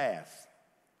by the past.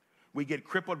 We get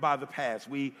crippled by the past.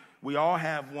 We all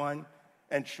have one.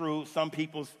 And true, some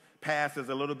people's past is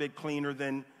a little bit cleaner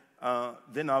than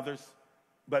others.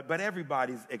 But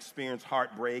everybody's experienced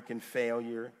heartbreak and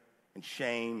failure and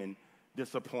shame and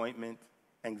disappointment,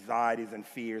 anxieties and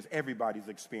fears. Everybody's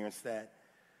experienced that.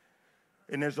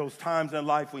 And there's those times in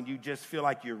life when you just feel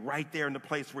like you're right there in the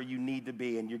place where you need to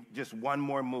be, and you're just one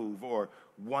more move or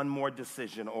one more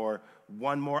decision or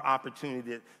one more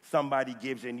opportunity that somebody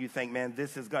gives you, and you think, man,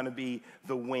 this is going to be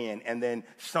the win. And then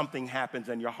something happens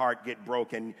and your heart gets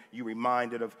broken. You're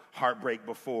reminded of heartbreak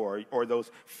before, or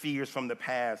those fears from the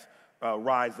past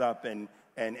rise up and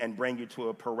bring you to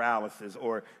a paralysis,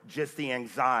 or just the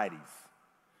anxieties.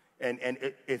 And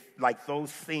it's like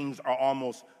those things are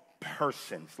almost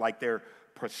persons, like they're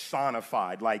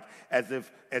personified, like as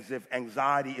if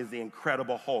anxiety is the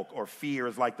Incredible Hulk, or fear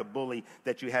is like the bully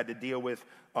that you had to deal with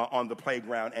on the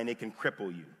playground, and it can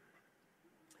cripple you.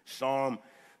 Psalm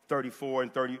 34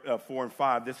 and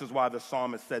 5, this is why the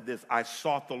psalmist said this: I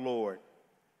sought the Lord,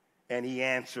 and he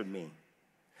answered me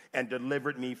and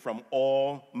delivered me from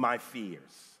all my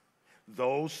fears.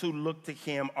 Those who look to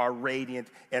him are radiant,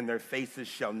 and their faces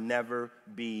shall never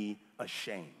be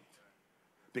ashamed.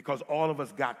 Because all of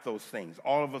us got those things.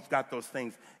 All of us got those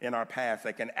things in our past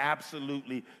that can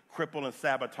absolutely cripple and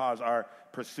sabotage our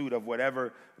pursuit of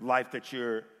whatever life that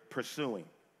you're pursuing.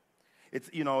 It's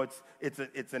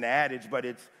an adage, but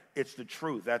it's the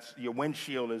truth. That's your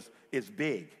windshield is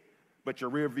big, but your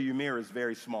rear view mirror is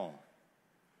very small.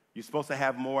 You're supposed to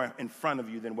have more in front of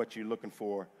you than what you're looking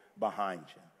for behind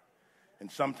you. And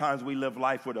sometimes we live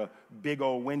life with a big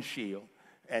old windshield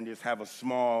and just have a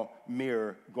small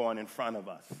mirror going in front of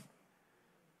us.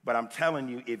 But I'm telling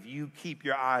you, if you keep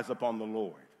your eyes upon the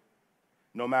Lord,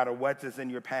 no matter what is in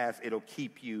your past, it'll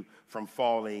keep you from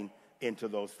falling into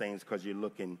those things because you're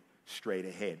looking straight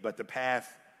ahead. But the past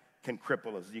can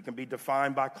cripple us. You can be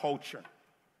defined by culture.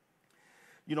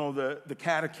 You know, the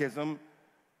catechism,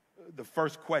 the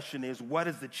first question is, what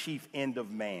is the chief end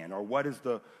of man, or what is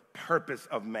the purpose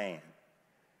of man?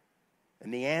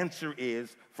 And the answer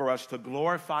is for us to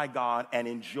glorify God and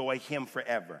enjoy him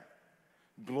forever.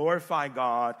 Glorify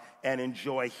God and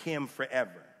enjoy him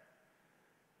forever.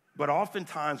 But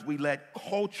oftentimes we let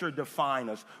culture define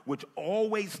us, which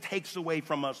always takes away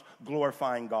from us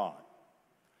glorifying God.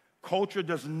 Culture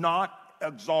does not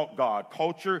exalt God.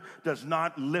 Culture does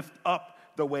not lift up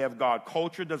the way of God.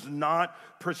 Culture does not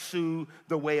pursue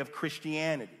the way of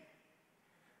Christianity.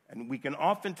 And we can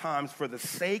oftentimes, for the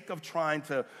sake of trying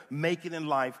to make it in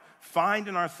life, find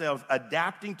in ourselves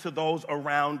adapting to those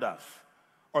around us,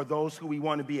 or those who we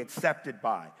want to be accepted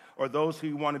by, or those who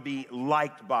we want to be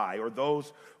liked by, or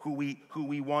those who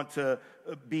we want to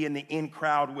be in the in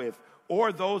crowd with,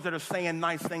 or those that are saying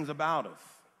nice things about us.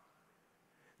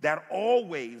 That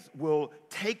always will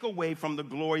take away from the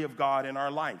glory of God in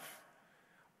our life.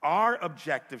 Our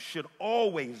objective should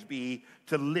always be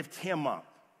to lift him up.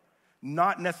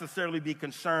 Not necessarily be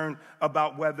concerned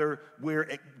about whether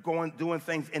we're doing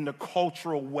things in the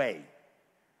cultural way.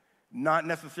 Not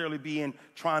necessarily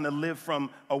trying to live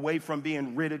away from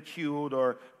being ridiculed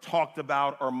or talked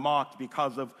about or mocked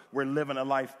because of we're living a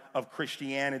life of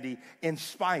Christianity in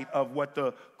spite of what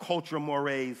the cultural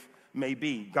mores may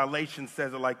be. Galatians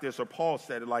says it like this, or Paul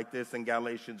said it like this in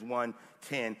Galatians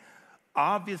 1:10.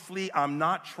 Obviously, I'm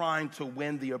not trying to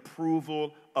win the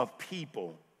approval of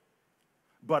people,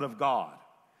 but of God.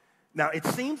 Now, it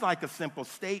seems like a simple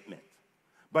statement,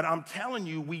 but I'm telling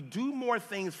you, we do more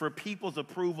things for people's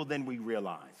approval than we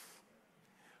realize.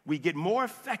 We get more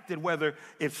affected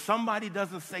if somebody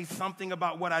doesn't say something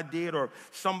about what I did, or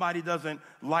somebody doesn't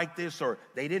like this, or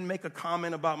they didn't make a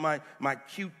comment about my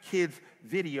cute kids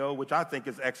video, which I think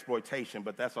is exploitation,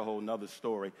 but that's a whole nother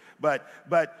story. But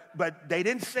they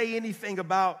didn't say anything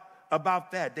about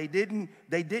that. They didn't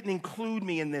include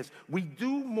me in this. We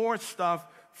do more stuff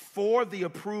for the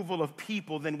approval of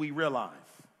people than we realize.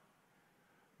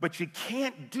 But you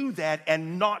can't do that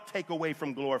and not take away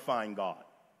from glorifying God.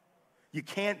 You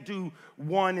can't do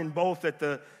one and both at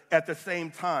the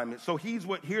same time. So here's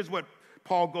what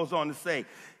Paul goes on to say.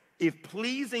 If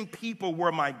pleasing people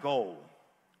were my goal,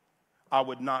 I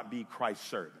would not be Christ's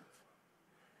servant.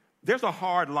 There's a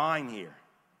hard line here.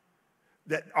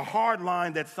 A hard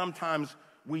line that sometimes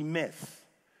we miss.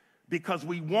 Because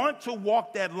we want to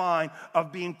walk that line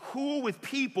of being cool with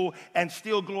people and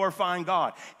still glorifying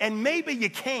God. And maybe you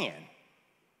can,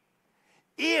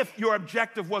 if your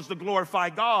objective was to glorify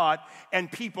God and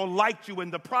people liked you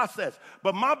in the process.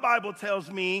 But my Bible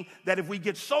tells me that if we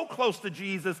get so close to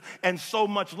Jesus and so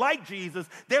much like Jesus,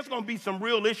 there's going to be some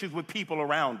real issues with people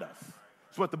around us.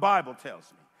 That's what the Bible tells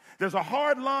me. There's a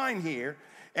hard line here,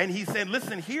 and he said,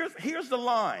 listen, here's the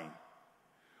line.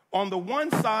 On the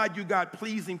one side, you got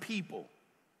pleasing people.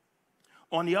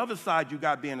 On the other side, you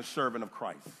got being a servant of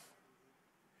Christ.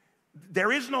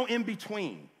 There is no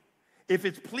in-between. If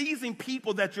it's pleasing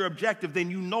people that's your objective,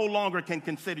 then you no longer can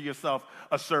consider yourself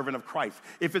a servant of Christ.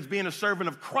 If it's being a servant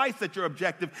of Christ that's your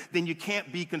objective, then you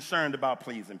can't be concerned about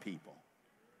pleasing people.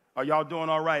 Are y'all doing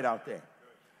all right out there?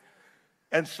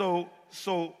 And so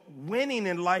winning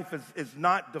in life is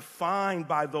not defined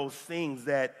by those things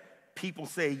that people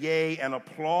say yay and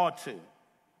applaud to,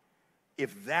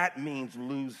 if that means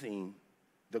losing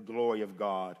the glory of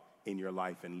God in your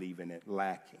life and leaving it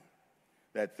lacking.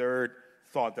 That third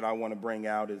thought that I want to bring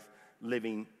out is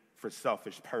living for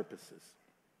selfish purposes.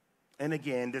 And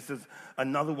again, this is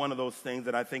another one of those things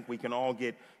that I think we can all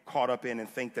get caught up in and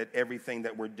think that everything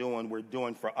that we're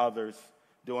doing for others,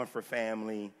 doing for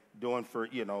family, doing for,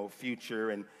 future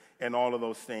and all of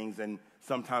those things, and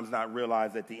sometimes not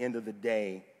realize at the end of the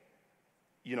day,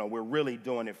 we're really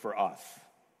doing it for us.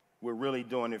 We're really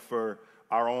doing it for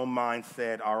our own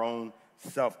mindset, our own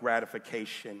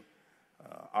self-gratification,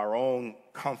 our own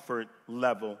comfort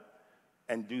level,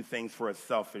 and do things for a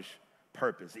selfish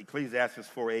purpose. Ecclesiastes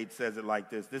 4:8 says it like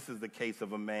this: this is the case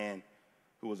of a man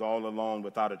who is all alone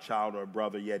without a child or a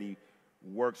brother, yet he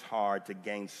works hard to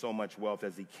gain so much wealth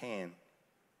as he can.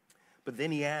 But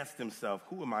then he asked himself,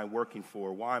 who am I working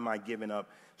for? Why am I giving up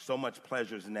so much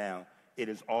pleasures now? It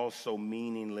is all so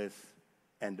meaningless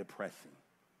and depressing.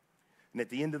 And at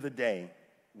the end of the day,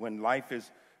 when life is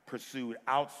pursued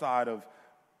outside of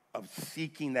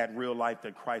seeking that real life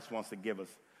that Christ wants to give us,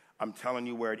 I'm telling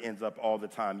you where it ends up all the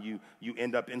time. You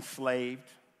end up enslaved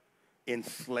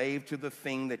to the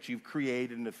thing that you've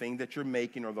created and the thing that you're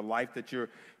making or the life that you're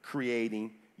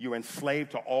creating. You're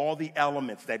enslaved to all the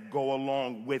elements that go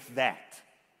along with that.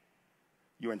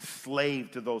 You're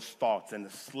enslaved to those thoughts and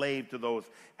enslaved to those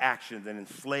actions and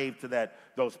enslaved to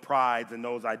those prides and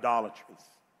those idolatries.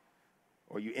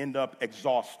 Or you end up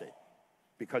exhausted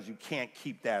because you can't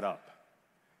keep that up.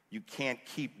 You can't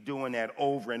keep doing that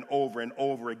over and over and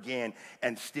over again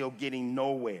and still getting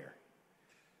nowhere.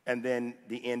 And then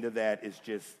the end of that is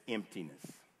just emptiness,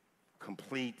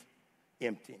 complete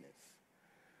emptiness.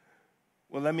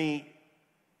 Well,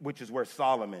 which is where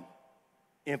Solomon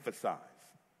emphasized.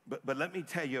 But let me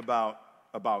tell you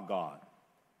about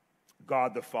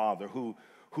God the Father, who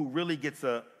really gets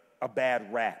a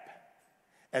bad rap,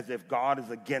 as if God is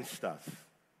against us.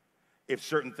 If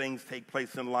certain things take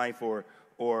place in life or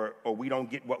we don't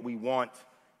get what we want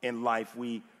in life,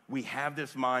 we have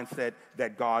this mindset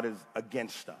that God is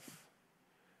against us.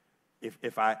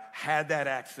 If I had that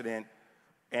accident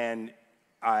and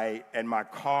my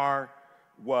car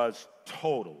was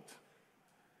totaled,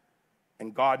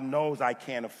 and God knows I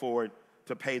can't afford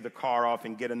to pay the car off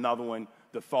and get another one,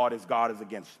 the thought is God is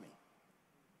against me.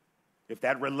 If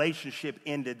that relationship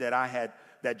ended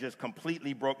that just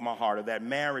completely broke my heart, or that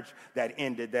marriage that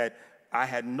ended, that I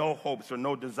had no hopes or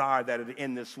no desire that it would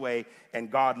end this way, and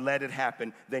God let it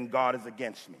happen, then God is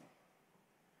against me.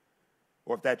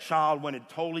 Or if that child went a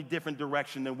totally different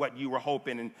direction than what you were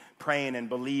hoping and praying and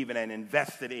believing and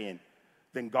invested in,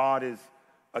 then God is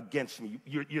against me.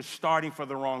 You're starting from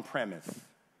the wrong premise.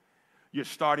 You're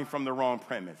starting from the wrong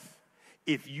premise.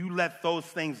 If you let those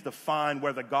things define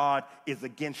whether God is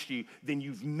against you, then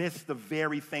you've missed the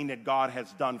very thing that God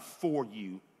has done for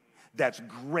you that's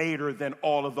greater than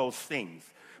all of those things.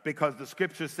 Because the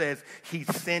scripture says he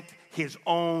sent his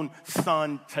own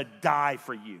son to die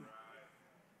for you.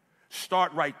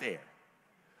 Start right there.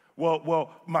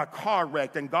 Well, my car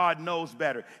wrecked and God knows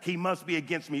better. He must be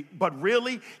against me. But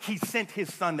really, he sent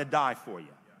his son to die for you.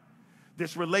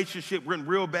 This relationship went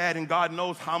real bad and God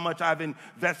knows how much I've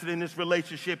invested in this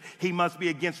relationship. He must be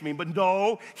against me. But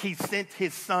no, he sent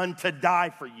his son to die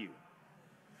for you.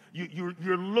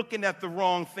 You're looking at the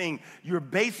wrong thing. You're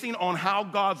basing on how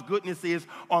God's goodness is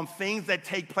on things that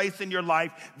take place in your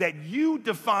life that you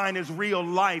define as real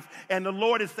life. And the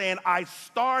Lord is saying, I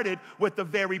started with the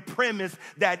very premise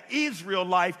that is real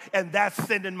life, and that's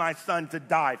sending my son to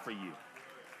die for you.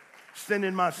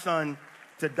 Sending my son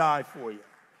to die for you.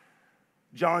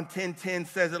 John 10:10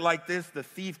 says it like this: the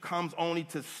thief comes only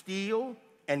to steal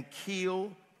and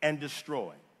kill and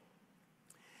destroy.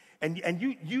 And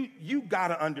you got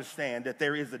to understand that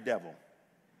there is a devil.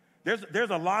 There's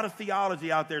a lot of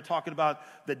theology out there talking about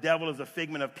the devil as a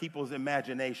figment of people's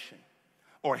imagination,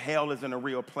 or hell isn't a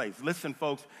real place. Listen,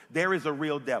 folks, there is a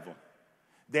real devil.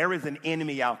 There is an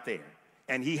enemy out there,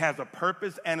 and he has a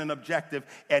purpose and an objective,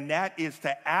 and that is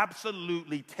to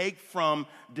absolutely take from,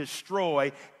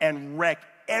 destroy, and wreck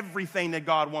everything that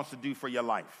God wants to do for your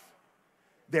life.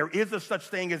 There is a such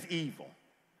thing as evil.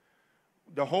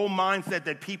 The whole mindset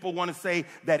that people want to say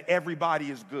that everybody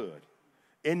is good.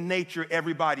 In nature,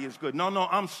 everybody is good. No,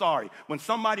 I'm sorry. When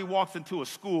somebody walks into a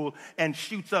school and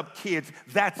shoots up kids,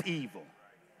 that's evil.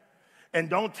 And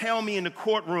don't tell me in the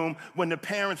courtroom when the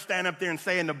parents stand up there and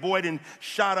say, and the boy done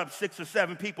shot up 6 or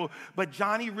 7 people, but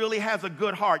Johnny really has a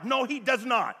good heart. No, he does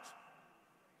not.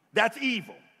 That's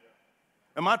evil.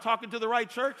 Am I talking to the right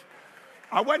church?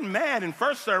 I wasn't mad in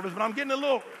first service, but I'm getting a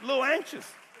little anxious.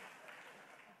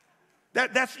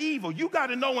 That's evil. You got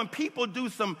to know when people do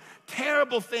some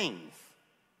terrible things,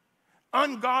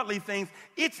 ungodly things,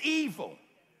 it's evil.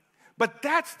 But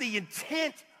that's the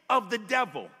intent of the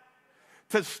devil,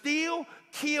 to steal,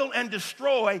 kill, and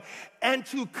destroy, and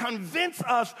to convince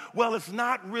us, well, it's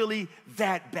not really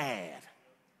that bad.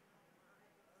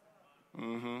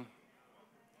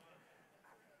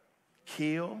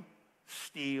 Kill,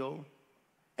 steal,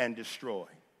 and destroy.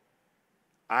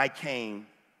 I came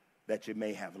that you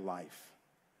may have life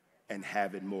and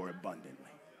have it more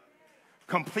abundantly.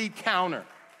 Complete counter.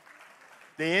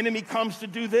 The enemy comes to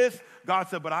do this. God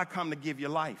said, but I come to give you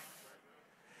life.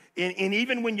 And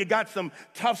even when you got some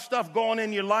tough stuff going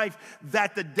in your life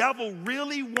that the devil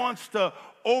really wants to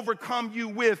overcome you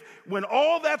with, when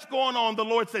all that's going on, the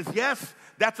Lord says, yes,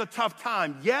 that's a tough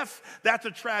time. Yes, that's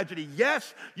a tragedy.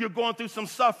 Yes, you're going through some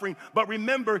suffering. But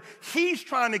remember, he's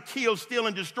trying to kill, steal,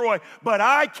 and destroy. But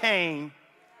I came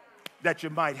that you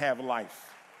might have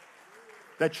life.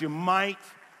 That you might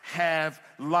have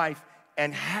life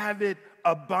and have it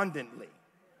abundantly.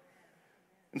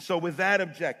 And so with that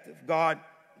objective, God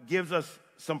gives us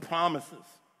some promises.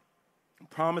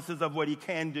 Promises of what he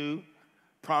can do,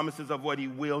 promises of what he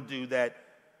will do that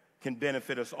can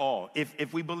benefit us all.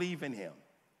 If we believe in him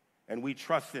and we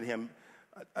trust in him,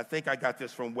 I think I got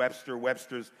this from Webster.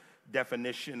 Webster's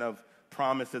definition of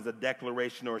promise is a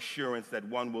declaration or assurance that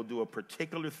one will do a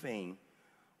particular thing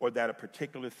or that a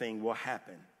particular thing will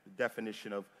happen. The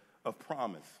definition of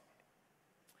promise.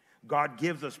 God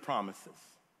gives us promises.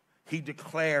 He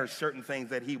declares certain things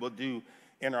that he will do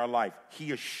in our life.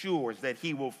 He assures that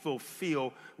he will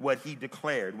fulfill what he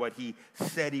declared, what he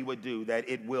said he would do, that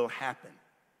it will happen.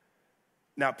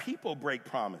 Now, people break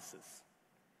promises.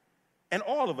 And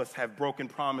all of us have broken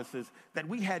promises that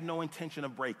we had no intention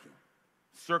of breaking.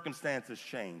 Circumstances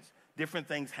change. Different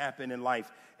things happen in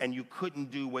life, and you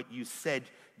couldn't do what you said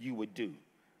you would do.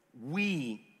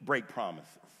 We break promises,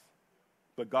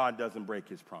 but God doesn't break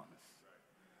his promise.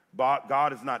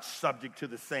 God is not subject to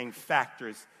the same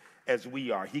factors as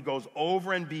we are. He goes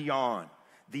over and beyond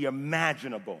the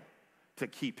imaginable to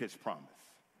keep his promise.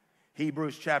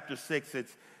 Hebrews chapter 6,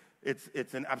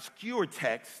 it's an obscure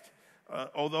text,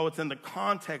 although it's in the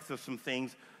context of some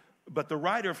things, but the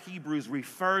writer of Hebrews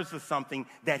refers to something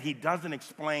that he doesn't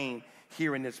explain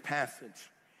here in this passage.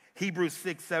 Hebrews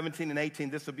 6, 17 and 18,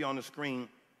 this will be on the screen.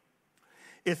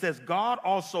 It says, God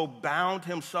also bound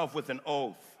himself with an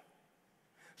oath,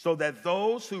 so that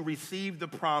those who received the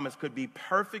promise could be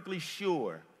perfectly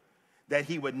sure that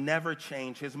he would never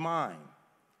change his mind.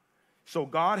 So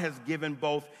God has given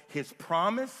both his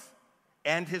promise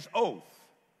and his oath.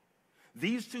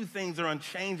 These two things are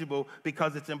unchangeable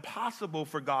because it's impossible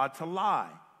for God to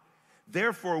lie.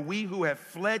 Therefore, we who have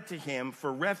fled to him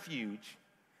for refuge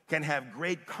can have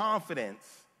great confidence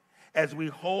as we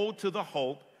hold to the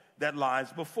hope that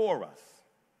lies before us.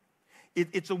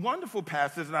 It's a wonderful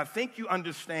passage, and I think you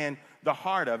understand the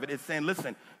heart of it. It's saying,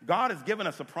 listen, God has given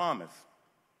us a promise,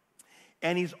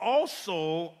 and he's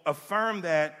also affirmed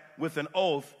that with an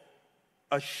oath,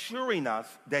 assuring us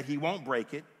that he won't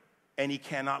break it and he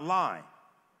cannot lie.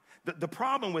 The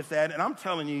problem with that, and I'm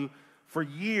telling you for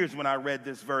years when I read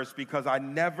this verse, because I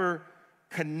never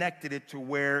connected it to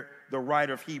where the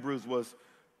writer of Hebrews was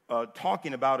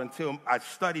talking about until I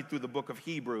studied through the book of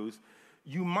Hebrews.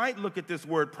 You might look at this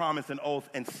word promise and oath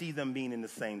and see them meaning the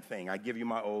same thing. I give you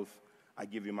my oath, I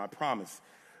give you my promise.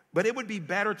 But it would be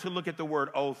better to look at the word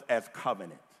oath as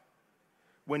covenant.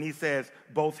 When he says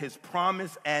both his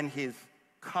promise and his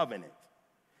covenant,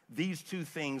 these two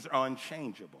things are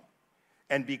unchangeable.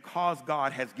 And because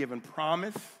God has given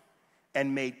promise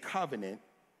and made covenant,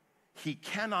 he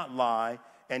cannot lie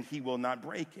and he will not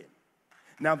break it.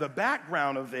 Now, the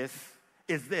background of this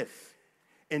is this.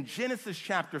 In Genesis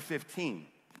chapter 15,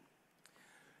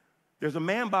 there's a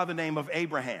man by the name of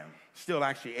Abraham, still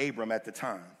actually Abram at the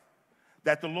time,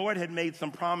 that the Lord had made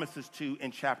some promises to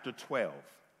in chapter 12.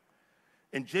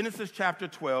 In Genesis chapter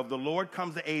 12, the Lord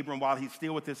comes to Abram while he's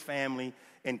still with his family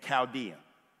in Chaldea.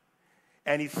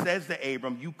 And he says to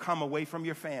Abram, you come away from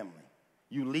your family.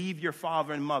 You leave your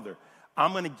father and mother.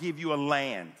 I'm going to give you a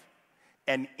land.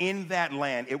 And in that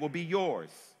land, it will be yours.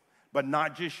 But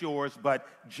not just yours, but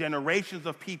generations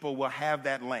of people will have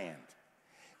that land.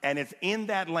 And it's in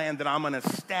that land that I'm going to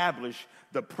establish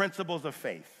the principles of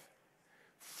faith.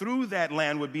 Through that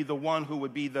land would be the one who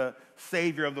would be the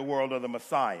Savior of the world or the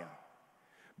Messiah.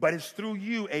 But it's through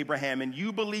you, Abraham, and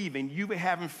you believing, you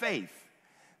having faith,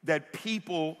 that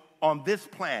people on this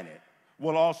planet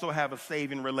will also have a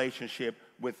saving relationship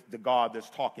with the God that's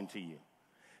talking to you.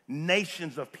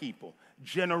 Nations of people,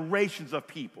 generations of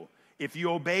people. If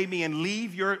you obey me and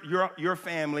leave your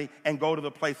family and go to the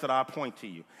place that I point to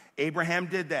you. Abraham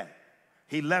did that.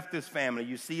 He left his family.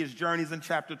 You see his journeys in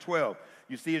chapter 12.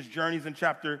 You see his journeys in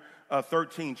chapter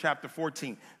 13, chapter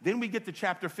 14. Then we get to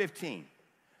chapter 15.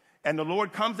 And the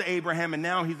Lord comes to Abraham, and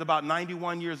now he's about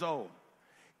 91 years old.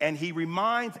 And he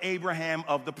reminds Abraham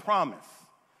of the promise.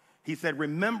 He said,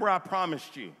 remember, I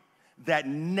promised you that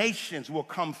nations will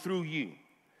come through you.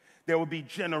 There will be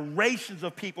generations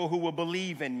of people who will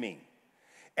believe in me.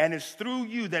 And it's through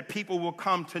you that people will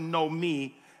come to know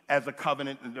me as a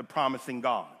covenant and a promising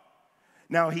God.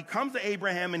 Now, he comes to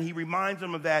Abraham and he reminds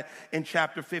him of that in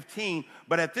chapter 15.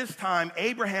 But at this time,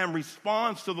 Abraham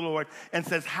responds to the Lord and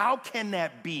says, how can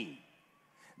that be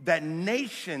that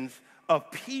nations of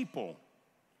people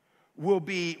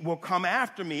will come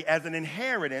after me as an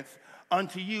inheritance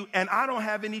unto you, and I don't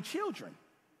have any children?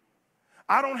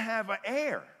 I don't have an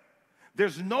heir.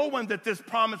 There's no one that this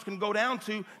promise can go down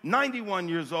to. 91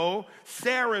 years old,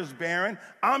 Sarah's barren,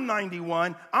 I'm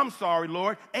 91. I'm sorry,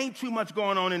 Lord, ain't too much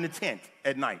going on in the tent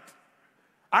at night.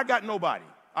 I got nobody.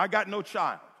 I got no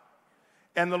child.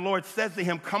 And the Lord says to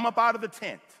him, come up out of the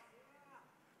tent.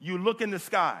 You look in the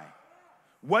sky.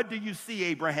 What do you see,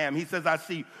 Abraham? He says, I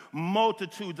see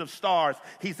multitudes of stars.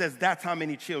 He says, that's how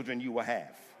many children you will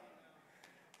have.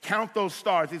 Count those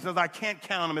stars. He says, I can't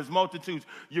count them as multitudes.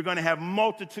 You're going to have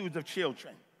multitudes of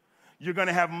children. You're going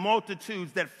to have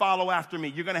multitudes that follow after me.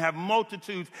 You're going to have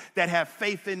multitudes that have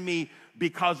faith in me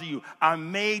because of you. I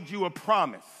made you a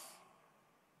promise,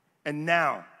 and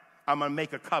now I'm going to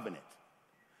make a covenant.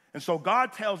 And so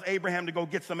God tells Abraham to go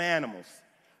get some animals.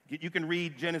 You can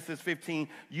read Genesis 15.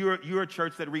 You're a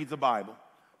church that reads the Bible,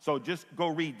 so just go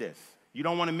read this. You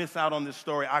don't want to miss out on this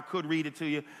story. I could read it to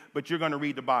you, but you're going to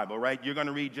read the Bible, right? You're going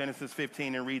to read Genesis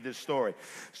 15 and read this story.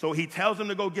 So he tells him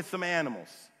to go get some animals.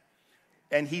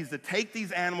 And he's to take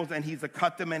these animals and he's to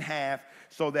cut them in half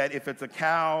so that if it's a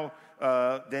cow,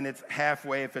 then it's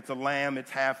halfway. If it's a lamb,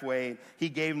 it's halfway. He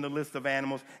gave him the list of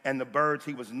animals, and the birds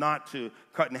he was not to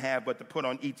cut in half, but to put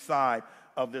on each side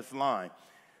of this line.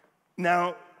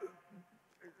 Now,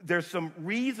 there's some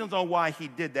reasons on why he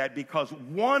did that, because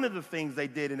one of the things they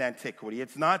did in antiquity,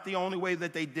 it's not the only way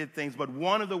that they did things, but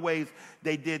one of the ways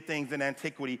they did things in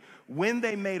antiquity, when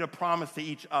they made a promise to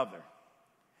each other,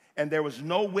 and there was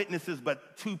no witnesses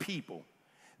but two people,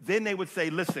 then they would say,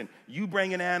 listen, you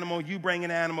bring an animal, you bring an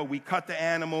animal, we cut the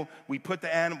animal, we split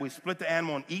the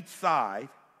animal on each side,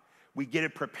 we get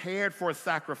it prepared for a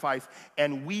sacrifice,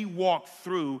 and we walk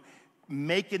through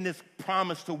making this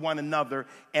promise to one another,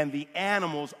 and the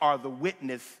animals are the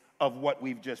witness of what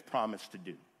we've just promised to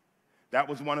do.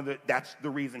 That's the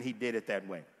reason he did it that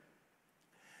way.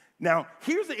 Now,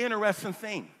 here's the interesting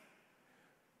thing.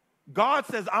 God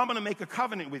says, I'm going to make a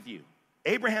covenant with you.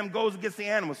 Abraham goes and gets the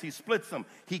animals. He splits them.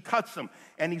 He cuts them.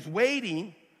 And he's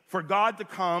waiting for God to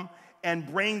come and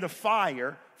bring the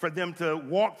fire for them to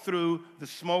walk through the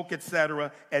smoke,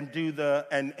 etc., and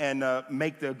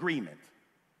make the agreement.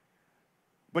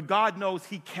 But God knows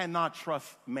he cannot trust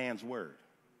man's word.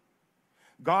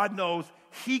 God knows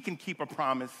he can keep a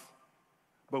promise,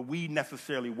 but we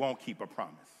necessarily won't keep a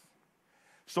promise.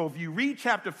 So if you read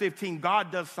chapter 15,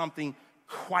 God does something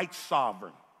quite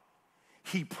sovereign.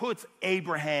 He puts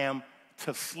Abraham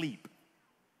to sleep.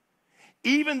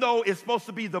 Even though it's supposed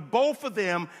to be the both of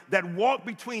them that walk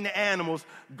between the animals,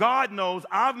 God knows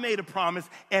I've made a promise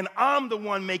and I'm the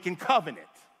one making covenant.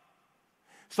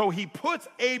 So he puts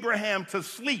Abraham to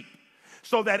sleep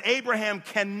so that Abraham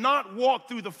cannot walk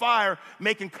through the fire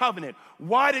making covenant.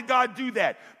 Why did God do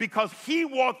that? Because he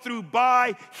walked through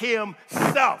by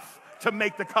himself to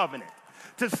make the covenant.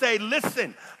 To say,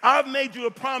 listen, I've made you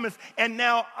a promise, and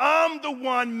now I'm the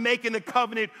one making a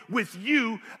covenant with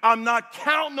you. I'm not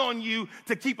counting on you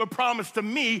to keep a promise to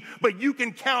me, but you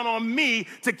can count on me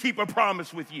to keep a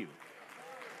promise with you.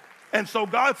 And so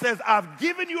God says, I've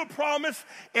given you a promise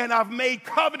and I've made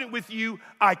covenant with you.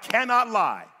 I cannot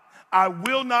lie. I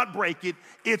will not break it.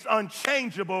 It's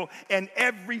unchangeable, and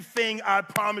everything I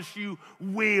promise you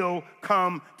will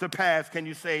come to pass. Can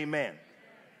you say amen?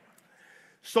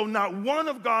 So not one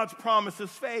of God's promises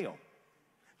fail.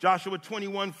 Joshua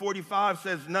 21:45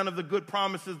 says, none of the good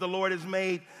promises the Lord has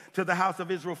made to the house of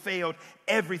Israel failed.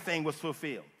 Everything was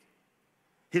fulfilled.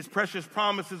 His precious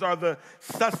promises are the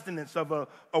sustenance of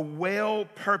a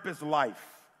well-purposed life.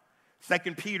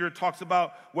 2 Peter talks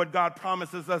about what God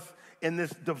promises us in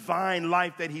this divine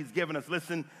life that he's given us.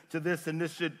 Listen to this, and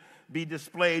this should be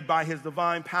displayed by his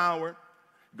divine power.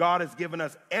 God has given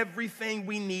us everything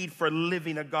we need for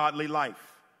living a godly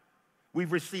life.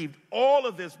 We've received all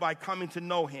of this by coming to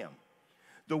know him,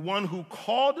 the one who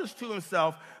called us to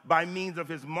himself by means of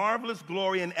his marvelous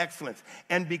glory and excellence.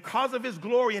 And because of his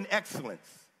glory and excellence,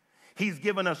 he's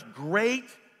given us great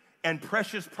and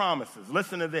precious promises.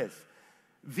 Listen to this.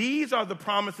 These are the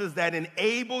promises that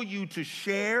enable you to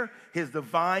share his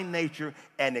divine nature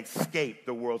and escape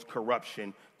the world's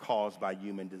corruption caused by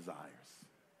human desires.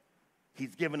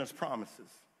 He's given us promises.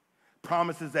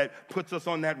 Promises that puts us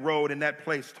on that road and that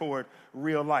place toward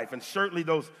real life. And certainly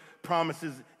those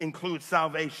promises include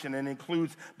salvation and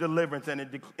includes deliverance and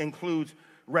it includes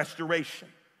restoration.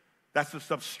 That's the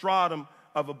substratum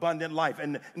of abundant life.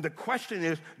 And the question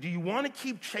is, do you want to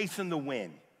keep chasing the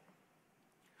wind?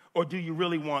 Or do you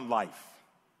really want life?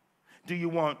 Do you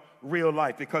want real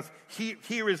life? Because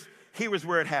here is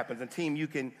where it happens. And team, you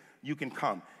can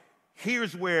come.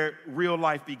 Here's where real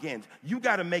life begins. You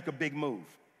got to make a big move.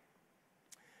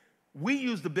 We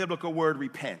use the biblical word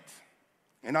repent.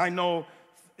 And I know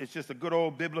it's just a good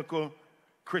old biblical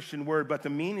Christian word, but the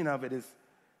meaning of it is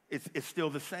it's still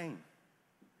the same.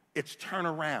 It's turn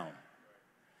around.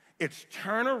 It's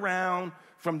turn around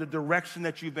from the direction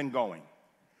that you've been going.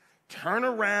 Turn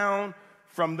around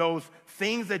from those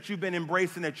things that you've been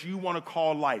embracing that you want to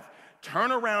call life.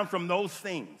 Turn around from those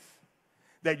things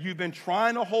that you've been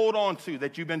trying to hold on to,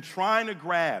 that you've been trying to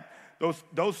grab,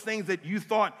 those things that you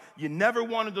thought you never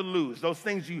wanted to lose, those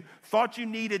things you thought you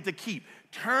needed to keep.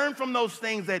 Turn from those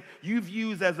things that you've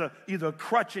used as either a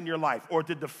crutch in your life or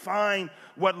to define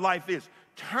what life is.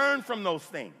 Turn from those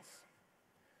things.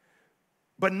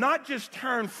 But not just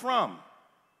turn from,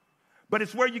 but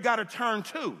it's where you got to turn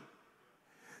to.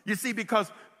 You see,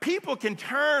 because people can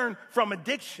turn from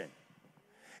addiction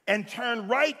and turn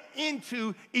right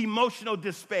into emotional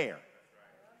despair.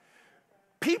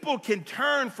 People can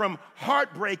turn from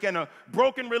heartbreak and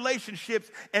broken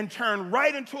relationships and turn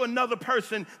right into another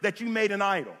person that you made an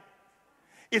idol.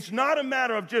 It's not a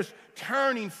matter of just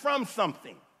turning from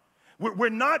something. We're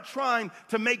not trying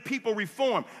to make people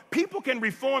reform. People can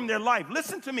reform their life.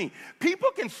 Listen to me. People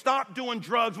can stop doing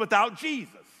drugs without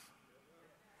Jesus.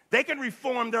 They can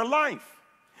reform their life.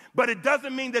 But it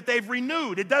doesn't mean that they've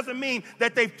renewed. It doesn't mean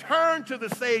that they've turned to the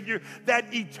Savior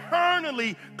that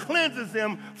eternally cleanses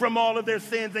them from all of their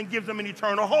sins and gives them an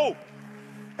eternal hope.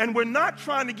 And we're not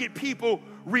trying to get people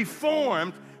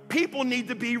reformed. People need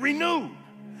to be renewed.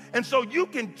 And so you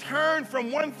can turn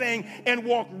from one thing and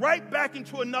walk right back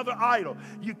into another idol.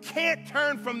 You can't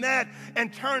turn from that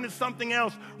and turn to something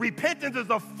else. Repentance is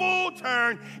a full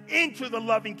turn into the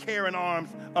loving care and arms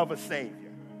of a Savior.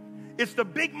 It's the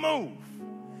big move.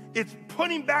 It's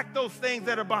putting back those things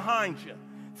that are behind you,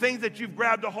 things that you've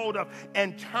grabbed a hold of,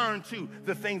 and turn to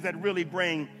the things that really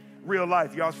bring real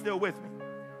life. Y'all still with me?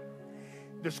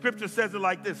 The scripture says it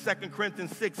like this, 2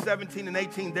 Corinthians 6, 17 and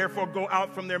 18, therefore go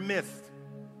out from their midst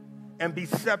and be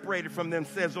separated from them,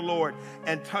 says the Lord,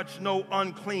 and touch no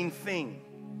unclean thing.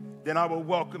 Then I will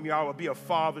welcome you. I will be a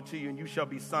father to you, and you shall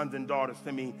be sons and daughters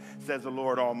to me, says the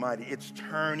Lord Almighty. It's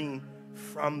turning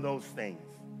from those things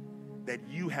that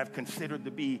you have considered to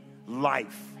be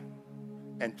life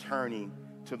and turning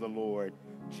to the Lord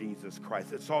Jesus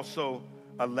Christ. It's also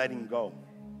a letting go,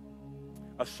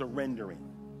 a surrendering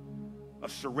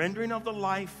of the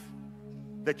life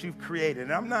that you've created.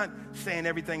 And I'm not saying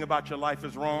everything about your life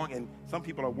is wrong, and some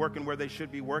people are working where they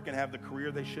should be working, have the career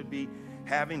they should be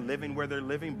having, living where they're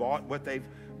living, bought what they've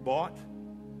bought.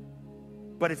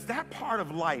 But it's that part of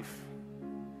life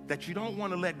that you don't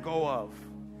want to let go of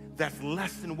that's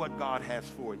less than what God has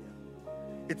for you.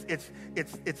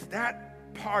 It's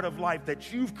that part of life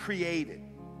that you've created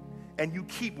and you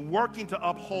keep working to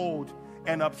uphold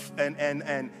and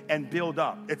build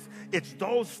up. It's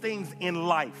those things in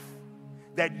life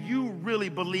that you really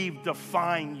believe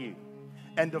define you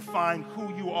and define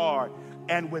who you are.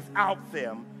 And without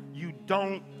them, you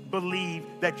don't believe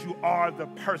that you are the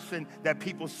person that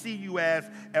people see you as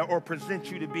or present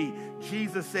you to be.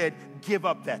 Jesus said, give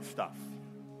up that stuff.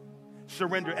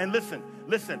 Surrender. And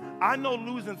listen, I know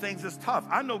losing things is tough.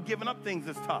 I know giving up things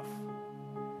is tough.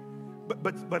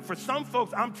 But for some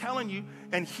folks, I'm telling you,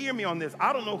 and hear me on this,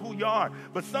 I don't know who you are,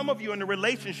 but some of you in a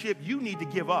relationship, you need to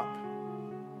give up.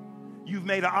 You've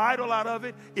made an idol out of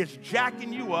it. It's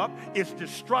jacking you up. It's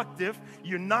destructive.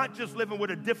 You're not just living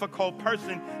with a difficult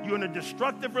person. You're in a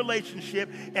destructive relationship,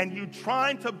 and you're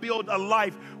trying to build a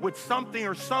life with something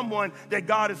or someone that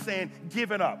God is saying,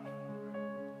 give it up.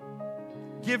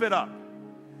 Give it up.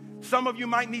 Some of you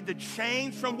might need to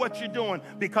change from what you're doing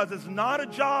because it's not a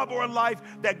job or a life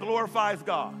that glorifies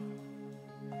God.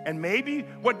 And maybe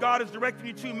what God is directing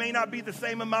you to may not be the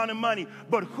same amount of money,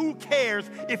 but who cares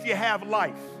if you have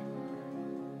life?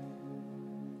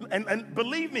 And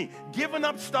believe me, giving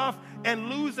up stuff and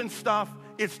losing stuff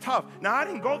is tough. Now, I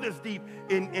didn't go this deep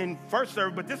in first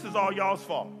service, but this is all y'all's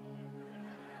fault.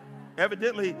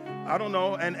 Evidently, I don't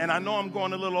know, and I know I'm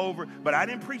going a little over, but I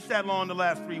didn't preach that long the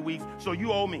last 3 weeks, so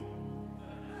you owe me.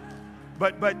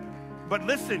 But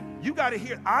listen, you got to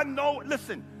hear. I know,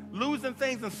 listen, losing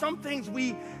things, and some things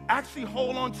we actually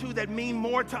hold on to that mean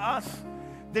more to us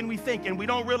than we think, and we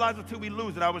don't realize it until we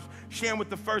lose it. I was sharing with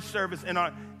the first service in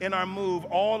our move,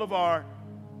 all of our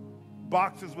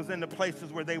boxes was in the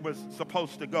places where they were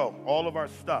supposed to go, all of our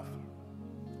stuff.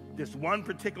 This one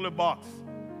particular box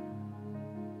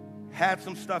had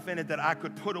some stuff in it that I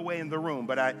could put away in the room,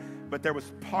 but there was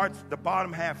parts, the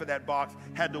bottom half of that box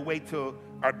had to wait till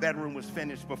our bedroom was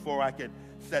finished before I could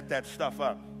set that stuff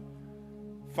up.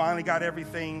 Finally got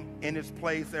everything in its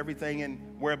place, everything in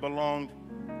where it belonged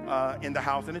in the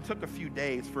house, and it took a few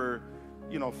days for,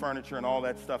 furniture and all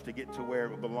that stuff to get to where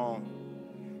it belonged.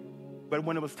 But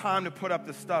when it was time to put up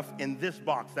the stuff in this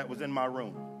box that was in my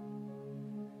room,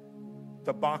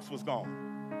 the box was gone.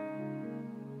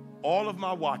 All of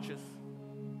my watches,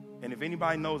 and if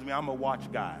anybody knows me, I'm a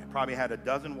watch guy. I probably had a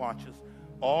dozen watches.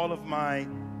 All of my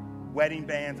wedding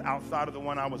bands outside of the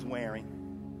one I was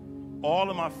wearing. All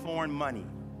of my foreign money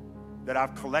that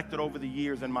I've collected over the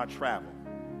years in my travel.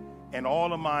 And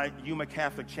all of my Yuma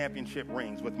Catholic Championship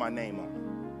rings with my name on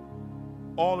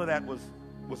them. All of that was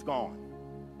gone.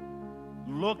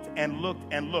 Looked and looked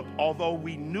and looked, although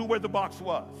we knew where the box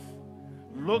was.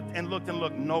 Looked and looked and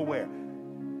looked, nowhere.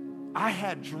 I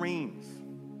had dreams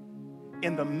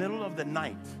in the middle of the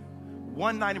night.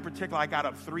 One night in particular, I got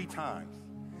up 3 times.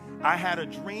 I had a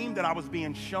dream that I was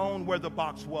being shown where the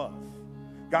box was.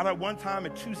 Got up one time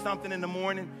at 2-something in the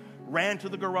morning, ran to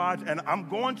the garage, and I'm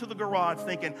going to the garage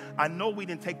thinking, I know we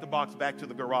didn't take the box back to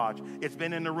the garage. It's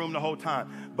been in the room the whole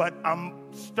time. But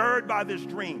I'm stirred by this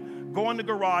dream. Go in the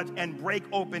garage and break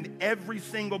open every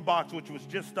single box, which was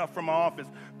just stuff from my office.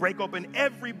 Break open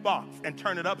every box and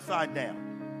turn it upside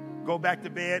down. Go back to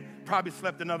bed, probably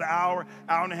slept another hour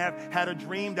and a half, had a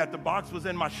dream that the box was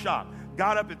in my shop.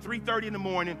 Got up at 3:30 in the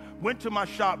morning, went to my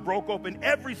shop, broke open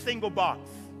every single box,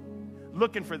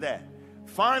 looking for that.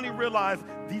 Finally realized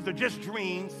these are just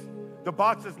dreams. The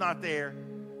box is not there.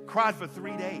 Cried for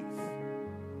 3 days.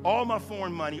 All my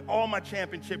foreign money, all my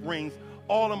championship rings,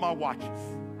 all of my watches.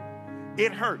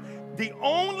 It hurt. The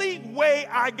only way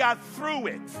I got through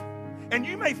it, and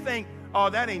you may think, oh,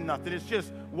 that ain't nothing. It's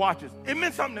just watches. It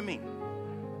meant something to me.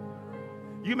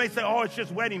 You may say, oh, it's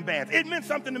just wedding bands. It meant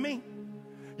something to me.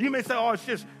 You may say, oh, it's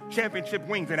just championship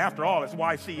rings, and after all, it's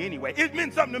YC anyway. It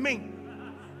meant something to me.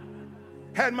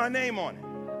 Had my name on it.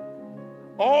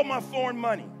 All my foreign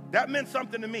money. That meant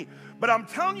something to me. But I'm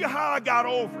telling you how I got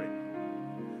over it.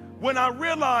 When I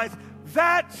realized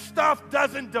that stuff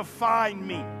doesn't define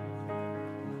me.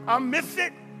 I miss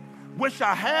it. Wish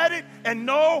I had it. And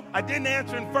no, I didn't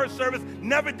answer in first service.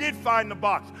 Never did find the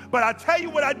box. But I tell you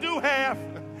what I do have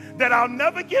that I'll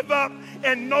never give up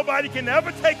and nobody can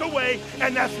ever take away,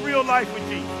 and that's real life with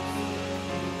Jesus.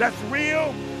 That's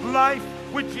real life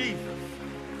with Jesus.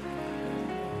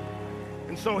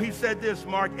 And so he said this,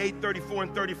 Mark 8:34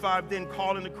 and 35, then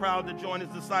calling the crowd to join his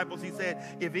disciples, he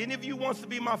said, if any of you wants to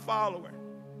be my follower,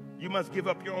 you must give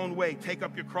up your own way, take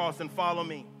up your cross and follow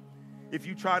me. If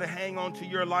you try to hang on to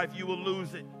your life, you will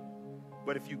lose it.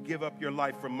 But if you give up your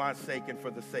life for my sake and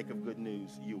for the sake of good news,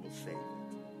 you will save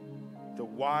it. The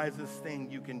wisest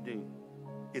thing you can do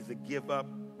is to give up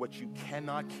what you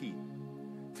cannot keep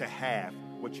to have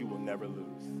what you will never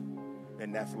lose.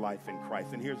 And that's life in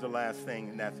Christ. And here's the last thing,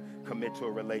 and that's commit to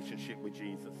a relationship with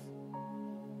Jesus.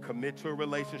 Commit to a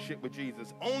relationship with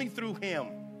Jesus. Only through him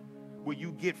will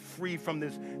you get free from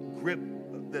this grip,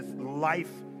 this life,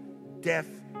 death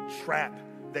trap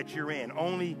that you're in.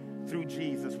 Only through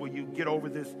Jesus will you get over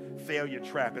this failure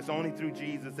trap. It's only through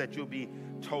Jesus that you'll be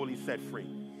totally set free.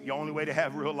 The only way to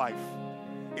have real life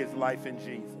is life in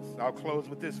Jesus. I'll close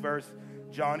with this verse,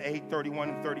 John 8:31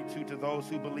 and 32. To those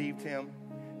who believed him,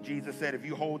 Jesus said, if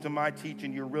you hold to my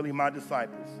teaching, you're really my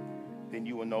disciples, then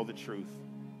you will know the truth,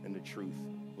 and the truth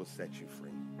will set you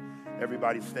free.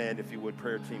 Everybody stand, if you would.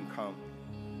 Prayer team, come.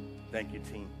 Thank you,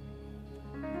 team.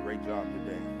 Great job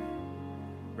today.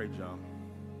 Great job.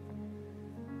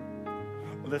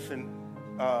 Listen,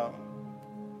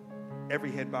 every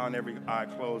head bowed and every eye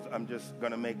closed. I'm just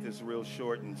going to make this real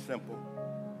short and simple.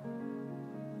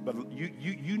 But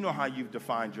you know how you've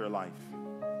defined your life.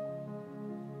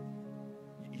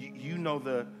 You know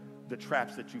the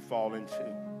traps that you fall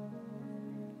into.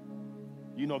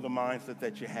 You know the mindset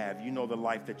that you have. You know the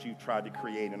life that you've tried to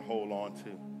create and hold on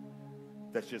to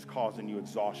that's just causing you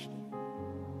exhaustion.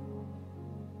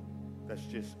 That's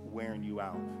just wearing you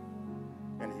out.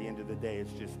 And at the end of the day,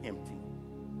 it's just empty.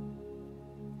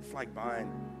 It's like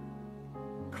buying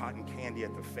cotton candy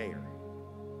at the fair.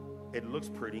 It looks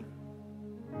pretty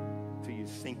till you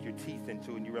sink your teeth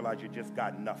into it and you realize you just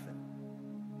got nothing.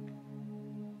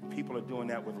 People are doing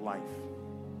that with life.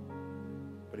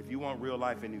 But if you want real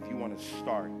life and if you want to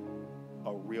start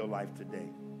a real life today,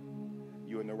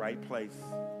 you're in the right place,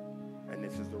 and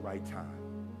this is the right time.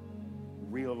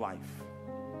 Real life,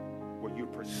 where you're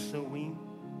pursuing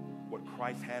what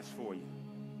Christ has for you,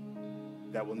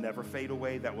 that will never fade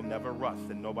away, that will never rust,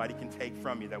 and nobody can take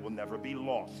from you, that will never be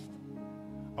lost.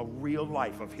 A real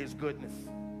life of his goodness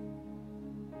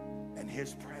and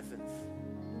his presence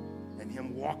and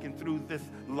him walking through this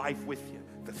life with you.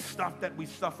 The stuff that we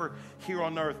suffer here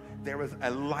on earth, there is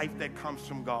a life that comes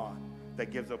from God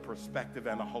that gives a perspective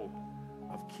and a hope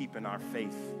of keeping our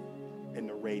faith in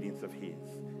the radiance of his.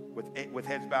 With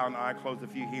heads bowed and eyes closed,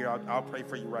 if you're here, I'll pray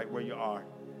for you right where you are.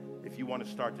 If you want to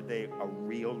start today a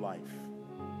real life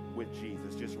with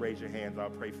Jesus, just raise your hands. I'll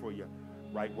pray for you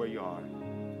right where you are.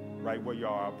 Right where you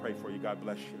are, I'll pray for you. God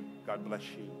bless you. God bless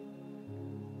you.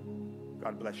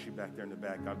 God bless you back there in the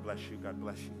back. God bless you. God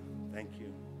bless you. Thank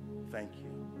you. Thank you.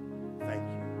 Thank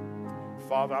you.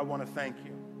 Father, I want to thank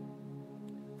you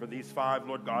for these 5,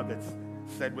 Lord God, that's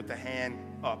said with the hand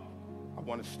up, I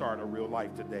want to start a real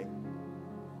life today.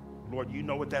 Lord, you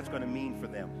know what that's going to mean for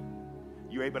them.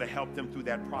 You're able to help them through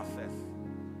that process.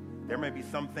 There may be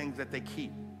some things that they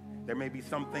keep. There may be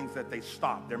some things that they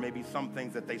stop. There may be some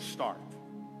things that they start.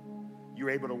 You're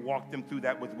able to walk them through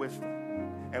that with wisdom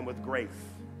and with grace,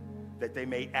 that they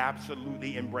may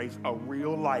absolutely embrace a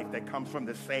real life that comes from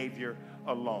the Savior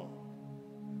alone.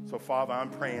 So, Father, I'm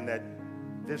praying that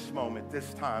this moment,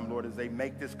 this time, Lord, as they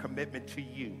make this commitment to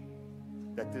you,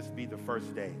 that this be the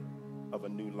first day of a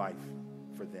new life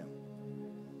for them.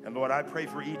 And, Lord, I pray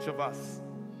for each of us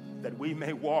that we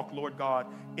may walk, Lord God,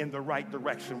 in the right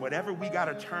direction. Whatever we got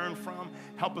to turn from,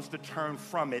 help us to turn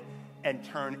from it and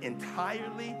turn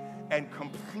entirely and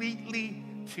completely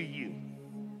to you.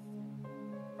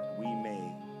 We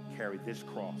may carry this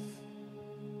cross,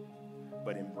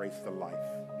 but embrace the life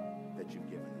that you've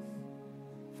given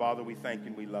us. Father, we thank you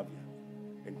and we love you.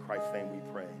 In Christ's name we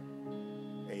pray.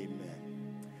 Amen.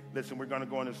 Listen, we're going to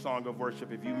go into a song of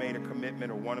worship. If you made a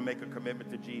commitment or want to make a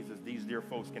commitment to Jesus, these dear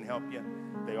folks can help you.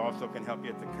 They also can help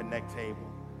you at the Connect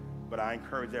table. But I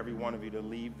encourage every one of you to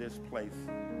leave this place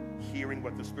hearing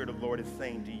what the Spirit of the Lord is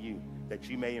saying to you, that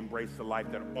you may embrace the life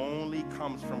that only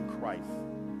comes from Christ.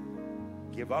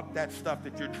 Give up that stuff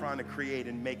that you're trying to create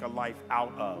and make a life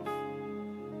out of,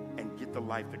 and get the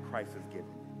life that Christ has given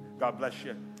you. God bless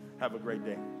you. Have a great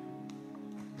day.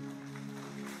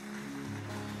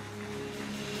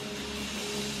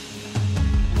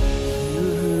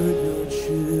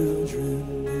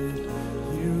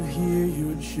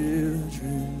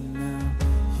 Children now,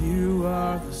 you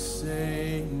are the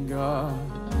same God,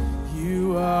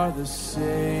 you are the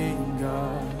same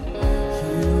God.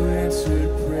 You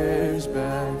answered prayers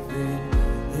back then,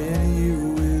 and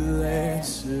you will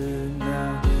answer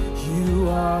now. You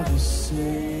are the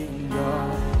same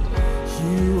God,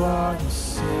 you are the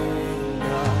same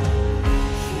God.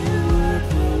 You were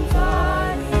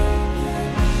providing,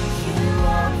 and you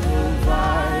are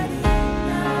providing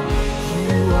now.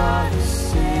 You are the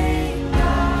same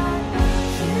God,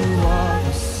 you are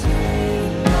the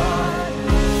same God.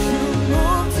 You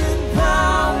moved in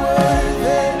power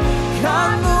then,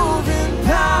 God move in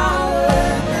power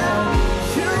now.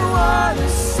 You are the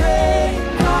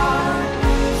same God,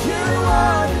 you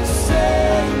are the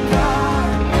same God.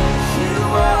 You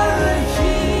are a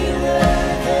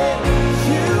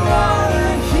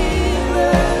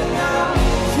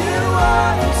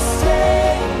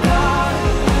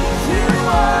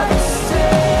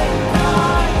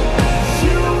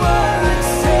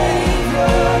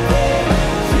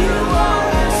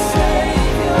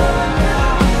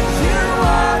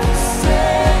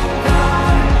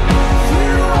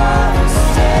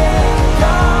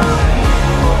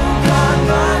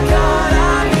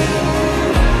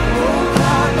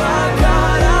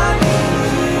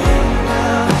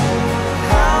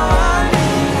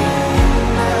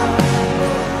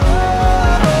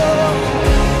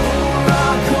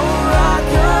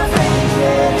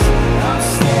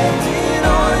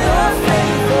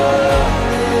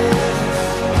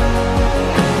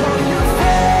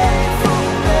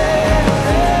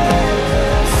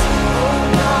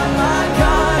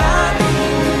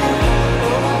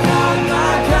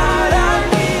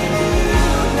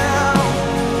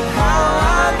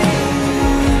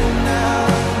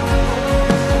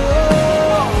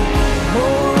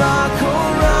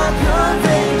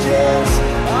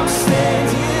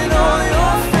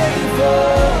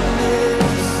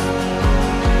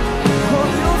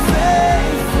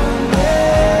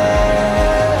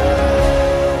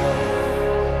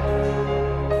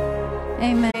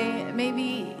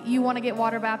to get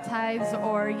water baptized,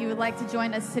 or you would like to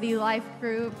join a city life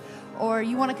group, or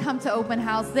you want to come to open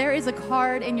house, there is a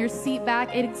card in your seat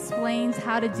back. It explains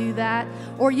how to do that.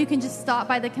 Or you can just stop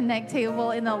by the Connect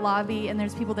table in the lobby, and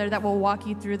there's people there that will walk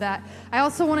you through that. I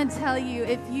also want to tell you,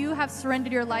 if you have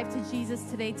surrendered your life to Jesus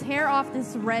today, tear off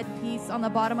this red piece on the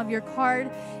bottom of your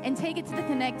card and take it to the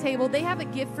Connect table. They have a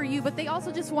gift for you, but they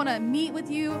also just want to meet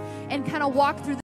with you and kind of walk through